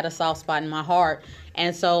 They just had a soft spot in my heart.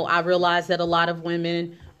 And so I realized that a lot of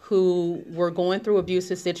women who were going through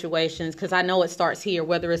abusive situations, because I know it starts here,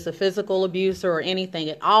 whether it's a physical abuser or anything,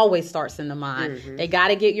 it always starts in the mind. Mm-hmm. They got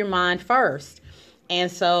to get your mind first.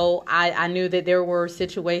 And so I knew that there were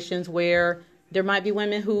situations where there might be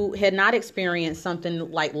women who had not experienced something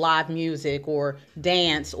like live music or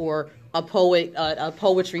dance or a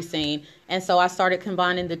poetry scene. And so I started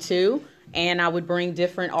combining the two, and I would bring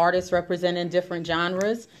different artists representing different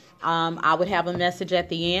genres. I would have a message at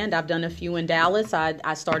the end. I've done a few in Dallas.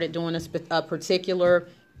 I started doing a particular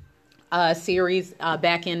series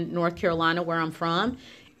back in North Carolina, where I'm from.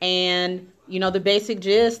 And the basic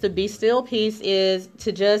gist, the Be Still piece, is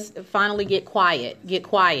to just finally get quiet,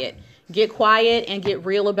 and get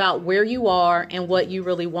real about where you are and what you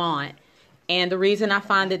really want. And the reason I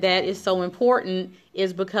find that is so important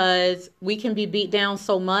is because we can be beat down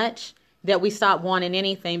so much that we stop wanting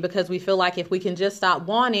anything, because we feel like if we can just stop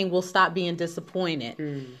wanting, we'll stop being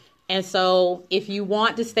disappointed. And so if you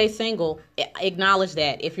want to stay single, acknowledge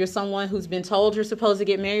that. If you're someone who's been told you're supposed to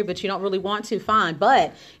get married, but you don't really want to, fine.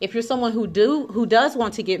 But if you're someone who does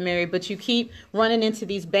want to get married, but you keep running into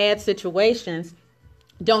these bad situations,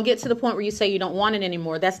 don't get to the point where you say you don't want it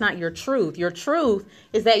anymore. That's not your truth. Your truth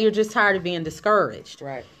is that you're just tired of being discouraged.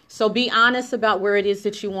 Right. So be honest about where it is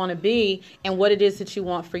that you want to be and what it is that you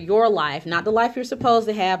want for your life. Not the life you're supposed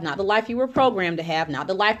to have, not the life you were programmed to have, not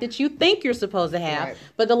the life that you think you're supposed to have, right,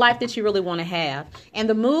 but the life that you really want to have. And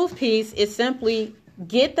the move piece is simply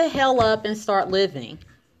get the hell up and start living.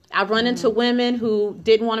 I run into women who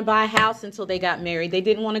didn't want to buy a house until they got married. They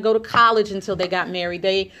didn't want to go to college until they got married.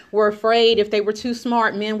 They were afraid if they were too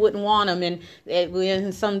smart, men wouldn't want them. And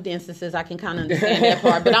in some instances, I can kind of understand that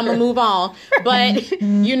part, but I'm going to move on. But,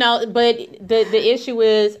 the issue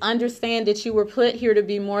is understand that you were put here to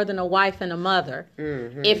be more than a wife and a mother.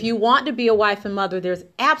 Mm-hmm. If you want to be a wife and mother, there's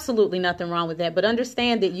absolutely nothing wrong with that. But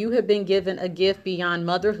understand that you have been given a gift beyond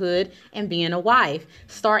motherhood and being a wife.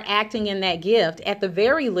 Start acting in that gift. At the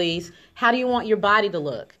very least, how do you want your body to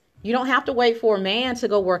look? You don't have to wait for a man to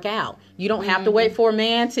go work out. You don't have to wait for a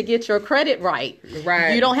man to get your credit right.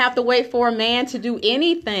 Right. You don't have to wait for a man to do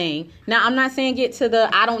anything. Now, I'm not saying get to the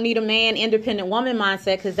I don't need a man, independent woman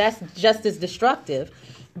mindset, because that's just as destructive.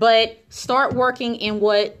 But start working in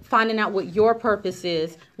finding out what your purpose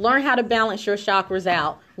is. Learn how to balance your chakras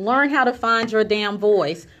out. Learn how to find your damn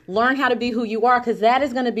voice. Learn how to be who you are, because that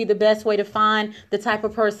is going to be the best way to find the type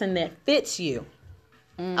of person that fits you.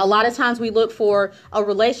 A lot of times we look for a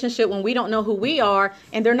relationship when we don't know who we are,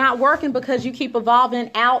 and they're not working because you keep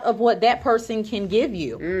evolving out of what that person can give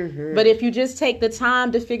you. Mm-hmm. But if you just take the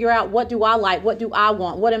time to figure out, what do I like? What do I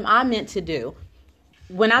want? What am I meant to do?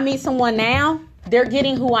 When I meet someone now, they're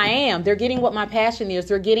getting who I am. They're getting what my passion is.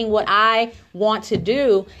 They're getting what I want to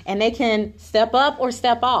do, and they can step up or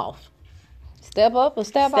step off. Step up or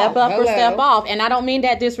step off. Step up or step off. And I don't mean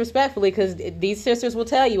that disrespectfully, because these sisters will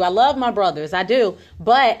tell you, I love my brothers. I do.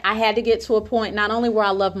 But I had to get to a point not only where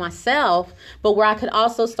I love myself, but where I could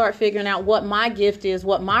also start figuring out what my gift is,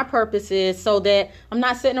 what my purpose is, so that I'm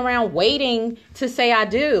not sitting around waiting to say I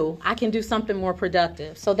do. I can do something more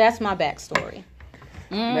productive. So that's my backstory.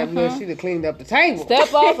 That little she cleaned up the table.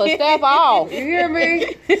 Step off or step off. You hear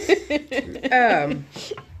me?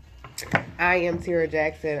 I am Tira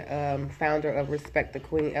Jackson, founder of Respect the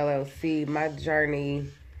Queen LLC. My journey,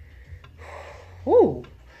 like,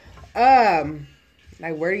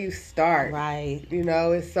 where do you start? Right.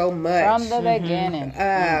 It's so much. From the beginning.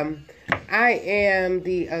 I am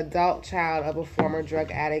the adult child of a former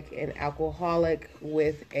drug addict and alcoholic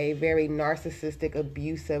with a very narcissistic,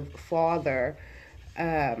 abusive father.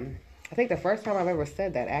 I think the first time I've ever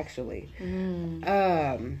said that, actually.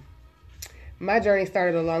 My journey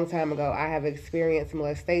started a long time ago. I have experienced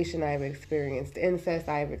molestation. I have experienced incest.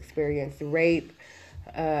 I have experienced rape,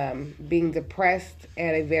 being depressed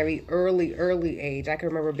at a very early age. I can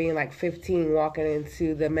remember being like 15, walking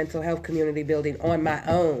into the mental health community building on my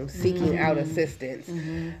own, seeking out assistance.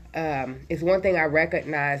 It's one thing I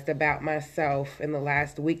recognized about myself in the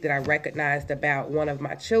last week that I recognized about one of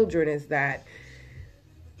my children is that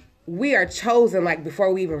we are chosen, like,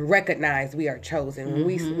 before we even recognize we are chosen.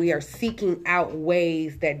 We are seeking out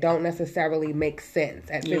ways that don't necessarily make sense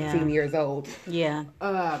at 15 years old. Yeah.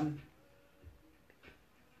 I'm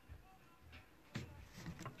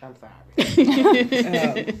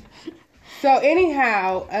sorry. So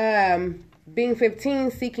anyhow, being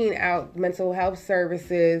 15, seeking out mental health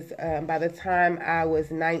services. By the time I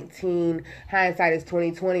was 19, hindsight is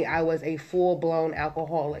 2020, I was a full-blown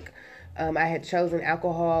alcoholic. I had chosen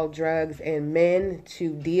alcohol, drugs, and men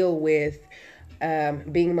to deal with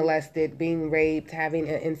being molested, being raped, having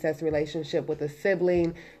an incest relationship with a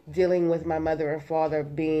sibling, dealing with my mother and father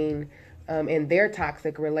being in their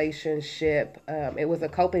toxic relationship. It was a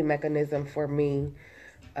coping mechanism for me,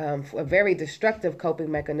 a very destructive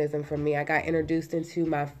coping mechanism for me. I got introduced into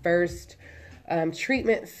my first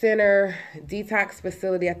treatment center, detox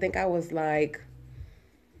facility. I think I was like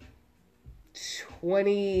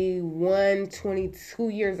 21, 22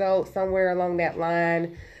 years old, somewhere along that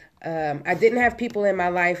line. I didn't have people in my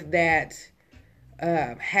life that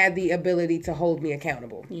had the ability to hold me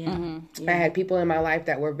accountable. Yeah. I had people in my life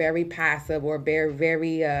that were very passive or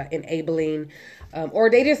very enabling, or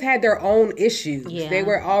they just had their own issues. Yeah. They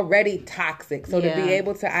were already toxic. So to be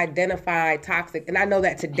able to identify toxic, and I know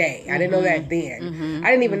that today. I didn't know that then.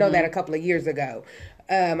 I didn't even know that a couple of years ago.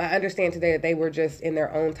 I understand today that they were just in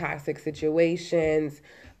their own toxic situations.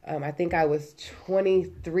 I think I was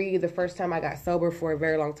 23 the first time I got sober. For a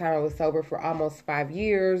very long time. I was sober for almost 5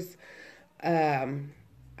 years. I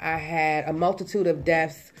had a multitude of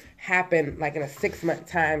deaths happen like in a 6-month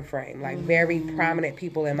time frame. Like very prominent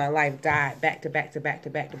people in my life died back to back to back to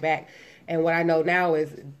back to back. And what I know now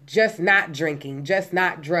is just not drinking, just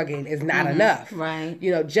not drugging is not enough. Right.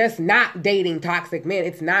 Just not dating toxic men,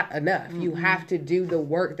 it's not enough. You have to do the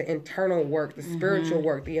work, the internal work, the spiritual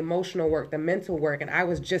work, the emotional work, the mental work. And I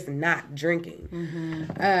was just not drinking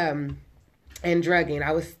and drugging.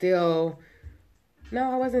 I was still... No,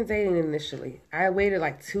 I wasn't dating initially. I waited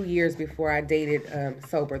like 2 years before I dated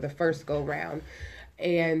sober, the first go round.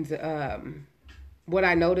 And what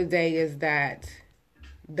I know today is that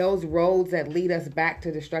those roads that lead us back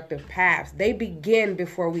to destructive paths, they begin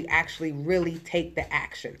before we actually really take the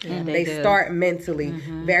action. They start mentally,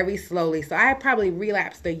 very slowly. So I probably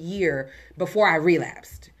relapsed a year before I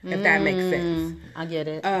relapsed, if that makes sense. I get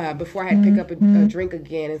it. Before I had to pick up a drink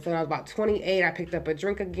again. And so when I was about 28, I picked up a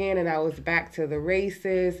drink again, and I was back to the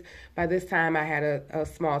races. By this time, I had a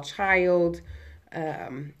small child.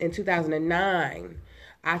 In 2009,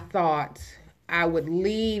 I thought I would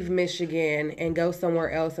leave Michigan and go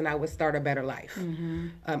somewhere else, and I would start a better life.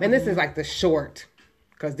 And this is like the short,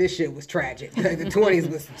 because this shit was tragic. The 20s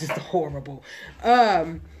was just horrible.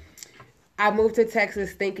 I moved to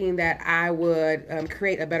Texas thinking that I would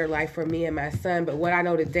create a better life for me and my son. But what I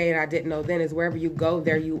know today and I didn't know then is wherever you go,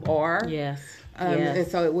 there you are. Yes. And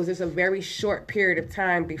so it was just a very short period of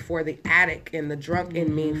time before the addict and the drunk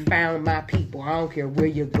in me found my people. I don't care where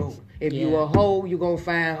you go. If you a hoe, you're going to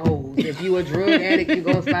find hoes. If you a drug addict, you're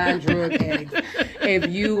going to find drug addicts. If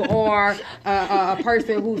you are a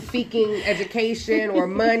person who's seeking education or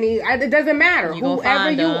money, it doesn't matter. Whoever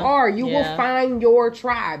you are, you will find your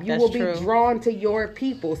tribe. You will be drawn to your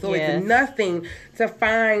people. So it's nothing to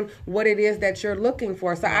find what it is that you're looking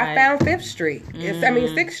for. So I found 5th Street.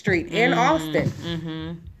 6th Street in Austin.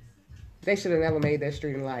 They should have never made that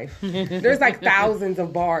street in life. There's like thousands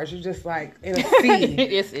of bars. You're just like in a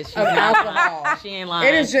sea of alcohol. She ain't lying.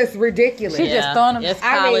 It is just ridiculous. She just throwing them. It's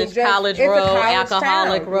college road,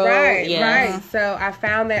 alcoholic road. Right. So I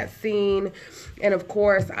found that scene. And of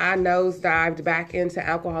course, I nosedived back into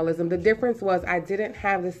alcoholism. The difference was I didn't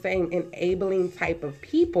have the same enabling type of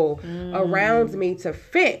people around me to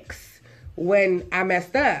fix when I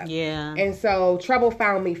messed up. Yeah. And so trouble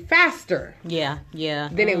found me faster. Yeah.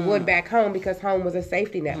 Than it would back home, because home was a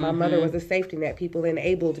safety net. My mother was a safety net. People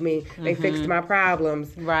enabled me. They fixed my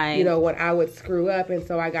problems. Right. You know, when I would screw up. And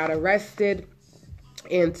so I got arrested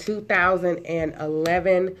in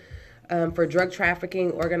 2011 for drug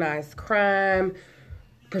trafficking, organized crime,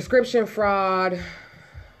 prescription fraud.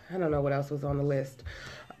 I don't know what else was on the list.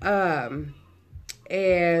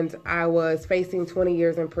 And I was facing 20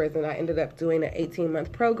 years in prison. I ended up doing an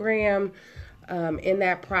 18-month program. In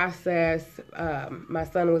that process, my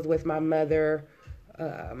son was with my mother.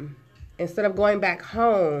 Instead of going back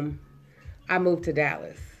home, I moved to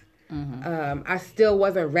Dallas. I still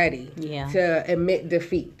wasn't ready to admit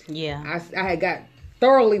defeat. I had got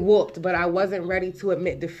thoroughly whooped, but I wasn't ready to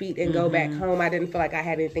admit defeat and go back home. I didn't feel like I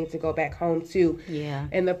had anything to go back home to.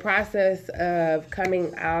 In the process of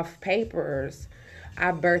coming off papers,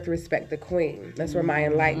 I birthed Respect the Queen. That's where my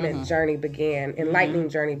enlightening journey began.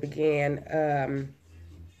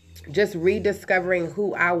 Just rediscovering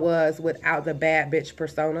who I was without the bad bitch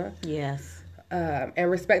persona. Yes. And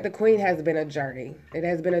Respect the Queen has been a journey. It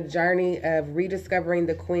has been a journey of rediscovering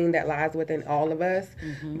the queen that lies within all of us,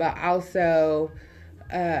 but also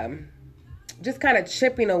just kind of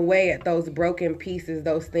chipping away at those broken pieces,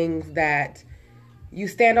 those things that you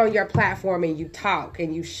stand on your platform and you talk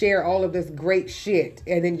and you share all of this great shit,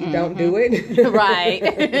 and then you don't do it. Right.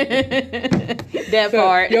 That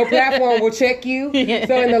part. Your platform will check you.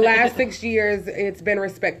 So in the last 6 years, it's been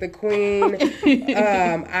Respect the Queen.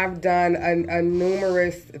 I've done a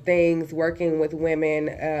numerous things working with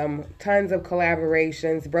women, tons of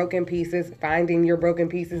collaborations, broken pieces, finding your broken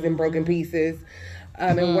pieces in broken pieces.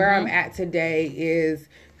 And where I'm at today is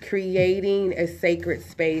creating a sacred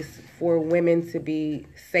space for women to be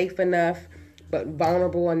safe enough, but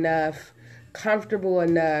vulnerable enough, comfortable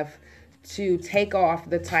enough to take off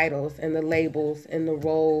the titles and the labels and the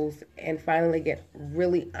roles and finally get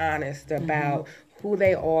really honest about who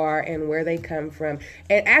they are and where they come from,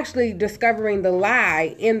 and actually discovering the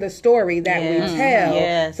lie in the story that we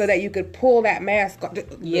tell, so that you could pull that mask off.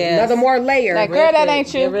 Another more layer. Like, girl, that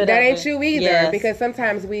ain't you. That ain't you either, because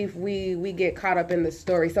sometimes we get caught up in the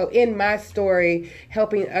story. So in my story,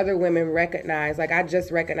 helping other women recognize, like I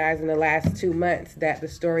just recognized in the last 2 months that the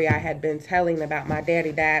story I had been telling about my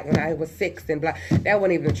daddy died when I was 6 and blah, that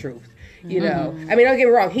wasn't even the truth. You know, I mean, don't get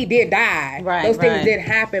me wrong, he did die. Those things did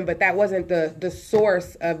happen, but that wasn't the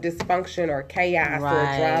source of dysfunction or chaos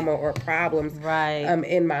or drama or problems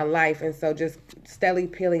in my life. And so just steadily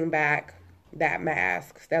peeling back that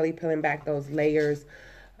mask, steadily peeling back those layers,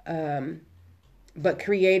 but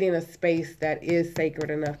creating a space that is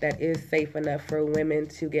sacred enough, that is safe enough for women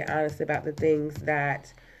to get honest about the things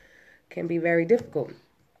that can be very difficult.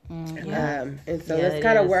 And so that's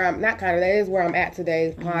kind of where that is where I'm at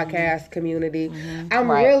today, podcast community.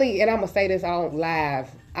 I'm really, and I'm going to say this out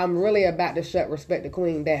live, I'm really about to shut Respect the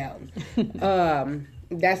Queen down.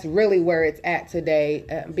 that's really where it's at today,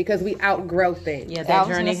 because we outgrow things. Yeah, that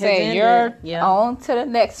journey has ended. You're on to the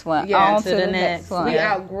next one. Yeah, on to the next one. We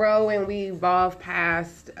outgrow and we evolve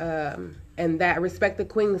past, and that Respect the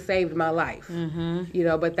Queen saved my life.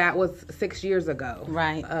 But that was 6 years ago.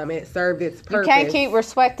 Right. It served its purpose. You can't keep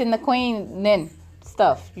respecting the queen then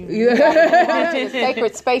stuff. You want to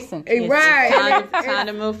sacred spacing. Right. It's time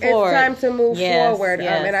to move forward. It's time to move forward.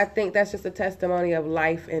 Yes. And I think that's just a testimony of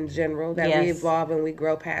life in general, that we evolve and we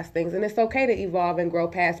grow past things. And it's okay to evolve and grow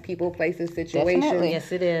past people, places, situations. Definitely.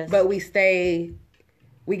 Yes, it is. But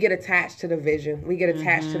we get attached to the vision. We get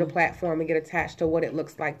attached to the platform. We get attached to what it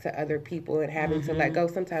looks like to other people, and having to let go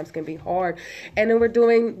sometimes can be hard. And then we're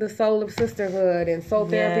doing the Soul of Sisterhood and Soul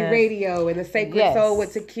Therapy Radio and the Sacred Soul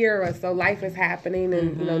with Takira. So life is happening,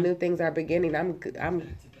 and new things are beginning. I'm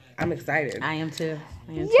excited. I am too.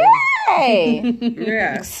 Yay!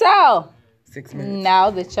 Yeah. So 6 minutes.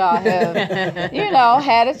 now that y'all have,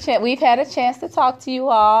 had a chance, we've had a chance to talk to you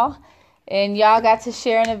all. And y'all got to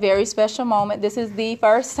share in a very special moment. This is the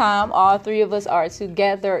first time all three of us are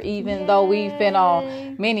together, even though we've been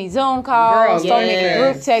on many Zoom calls, so many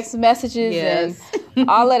group text messages, and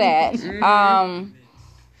all of that.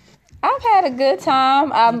 I've had a good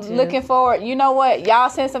time. I'm looking forward. You know what? Y'all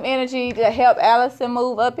send some energy to help Allison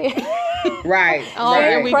move up here. Right.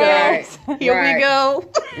 Here we go. Here we go.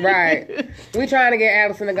 Right. We trying to get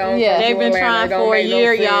Allison to go. Yeah. They've been trying for a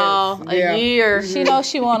year, y'all. A year. She knows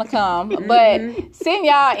she want to come, but send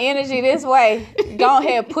y'all energy this way. Go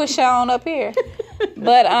ahead, push her on up here.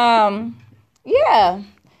 But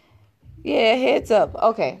heads up.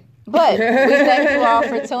 Okay, but we thank you all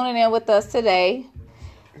for tuning in with us today.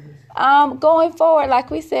 Going forward, like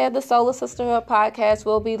we said, the Soul of Sisterhood podcast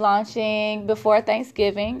will be launching before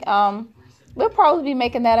Thanksgiving. We'll probably be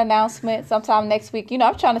making that announcement sometime next week.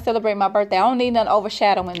 I'm trying to celebrate my birthday. I don't need nothing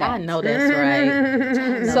overshadowing that. I know that's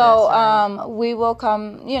right. So we will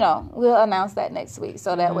come, we'll announce that next week.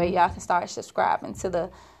 So that way y'all can start subscribing to the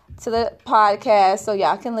podcast so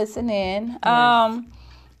y'all can listen in.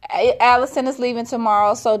 Allison is leaving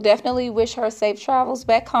tomorrow, so definitely wish her safe travels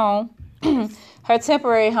back home. Her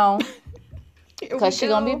temporary home, because she's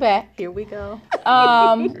going to be back. Here we go.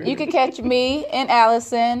 You can catch me and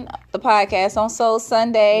Allison, the podcast, on Soul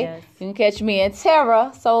Sunday. Yes. You can catch me and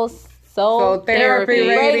Tara, Soul Therapy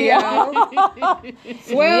Radio. 12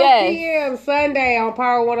 Yes. p.m. Sunday on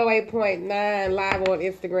Power 108.9, live on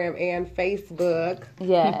Instagram and Facebook.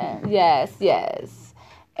 Yes.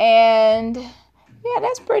 And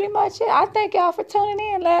that's pretty much it. I thank y'all for tuning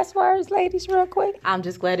in. Last words, ladies, real quick. I'm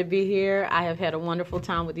just glad to be here. I have had a wonderful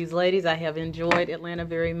time with these ladies. I have enjoyed Atlanta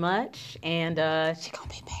very much. And She gonna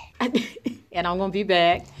be back. and I'm going to be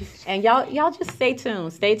back. And y'all just stay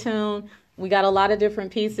tuned. Stay tuned. We got a lot of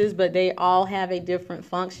different pieces, but they all have a different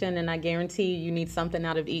function, and I guarantee you need something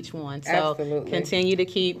out of each one. So Absolutely. Continue to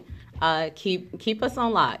keep us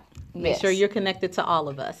on lock. Make sure you're connected to all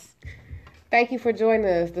of us. Thank you for joining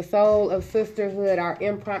us. The Soul of Sisterhood, our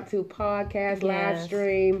impromptu podcast live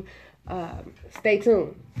stream. Stay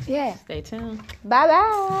tuned. Yeah. Stay tuned.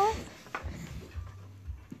 Bye-bye.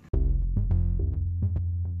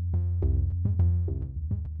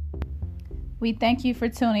 We thank you for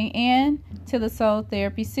tuning in to the Soul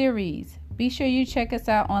Therapy series. Be sure you check us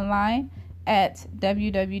out online at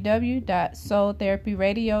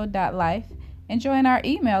www.soultherapyradio.life and join our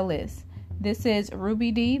email list. This is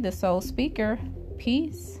Ruby D, the Soul Speaker.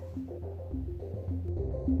 Peace.